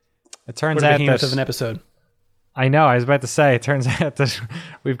 It turns What a out behemoth that of an episode. I know. I was about to say. It turns out that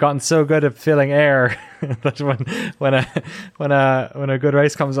we've gotten so good at filling air that when a good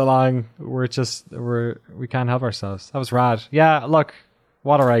race comes along, we can't help ourselves. That was rad. Yeah. Look,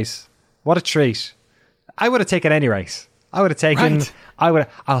 what a race! What a treat! I would have taken any race. I would have taken. Right.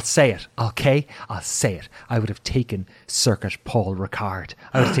 I'll say it. Okay, I'll say it. I would have taken Circuit Paul Ricard.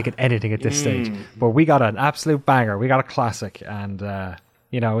 I would have taken anything at this stage. But we got an absolute banger. We got a classic, and.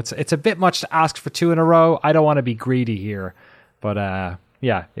 It's a bit much to ask for 2 in a row. I don't want to be greedy here, but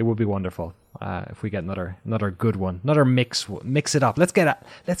yeah, it would be wonderful if we get another good one, another mix it up. Let's get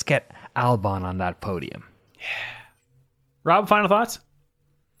Albon on that podium. Yeah. Rob, final thoughts?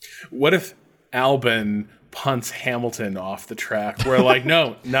 What if Albon punts Hamilton off the track? We're like,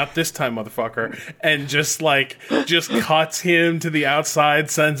 no, not this time, motherfucker, and just cuts him to the outside,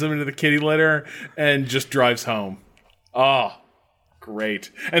 sends him into the kitty litter, and just drives home. Oh. Great.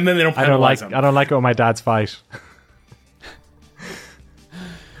 And then they don't penalize him. I don't like it when my dads fight.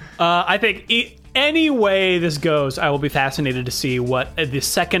 I think any way this goes, I will be fascinated to see what the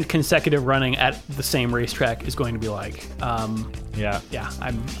second consecutive running at the same racetrack is going to be like. Yeah,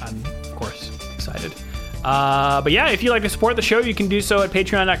 I'm of course excited. But yeah, if you'd like to support the show, you can do so at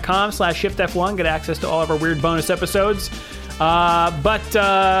patreon.com/shiftf1. Get access to all of our weird bonus episodes. But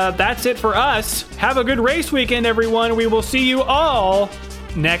that's it for us. Have a good race weekend, everyone. We will see you all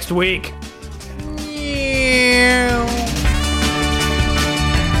next week. Yeah.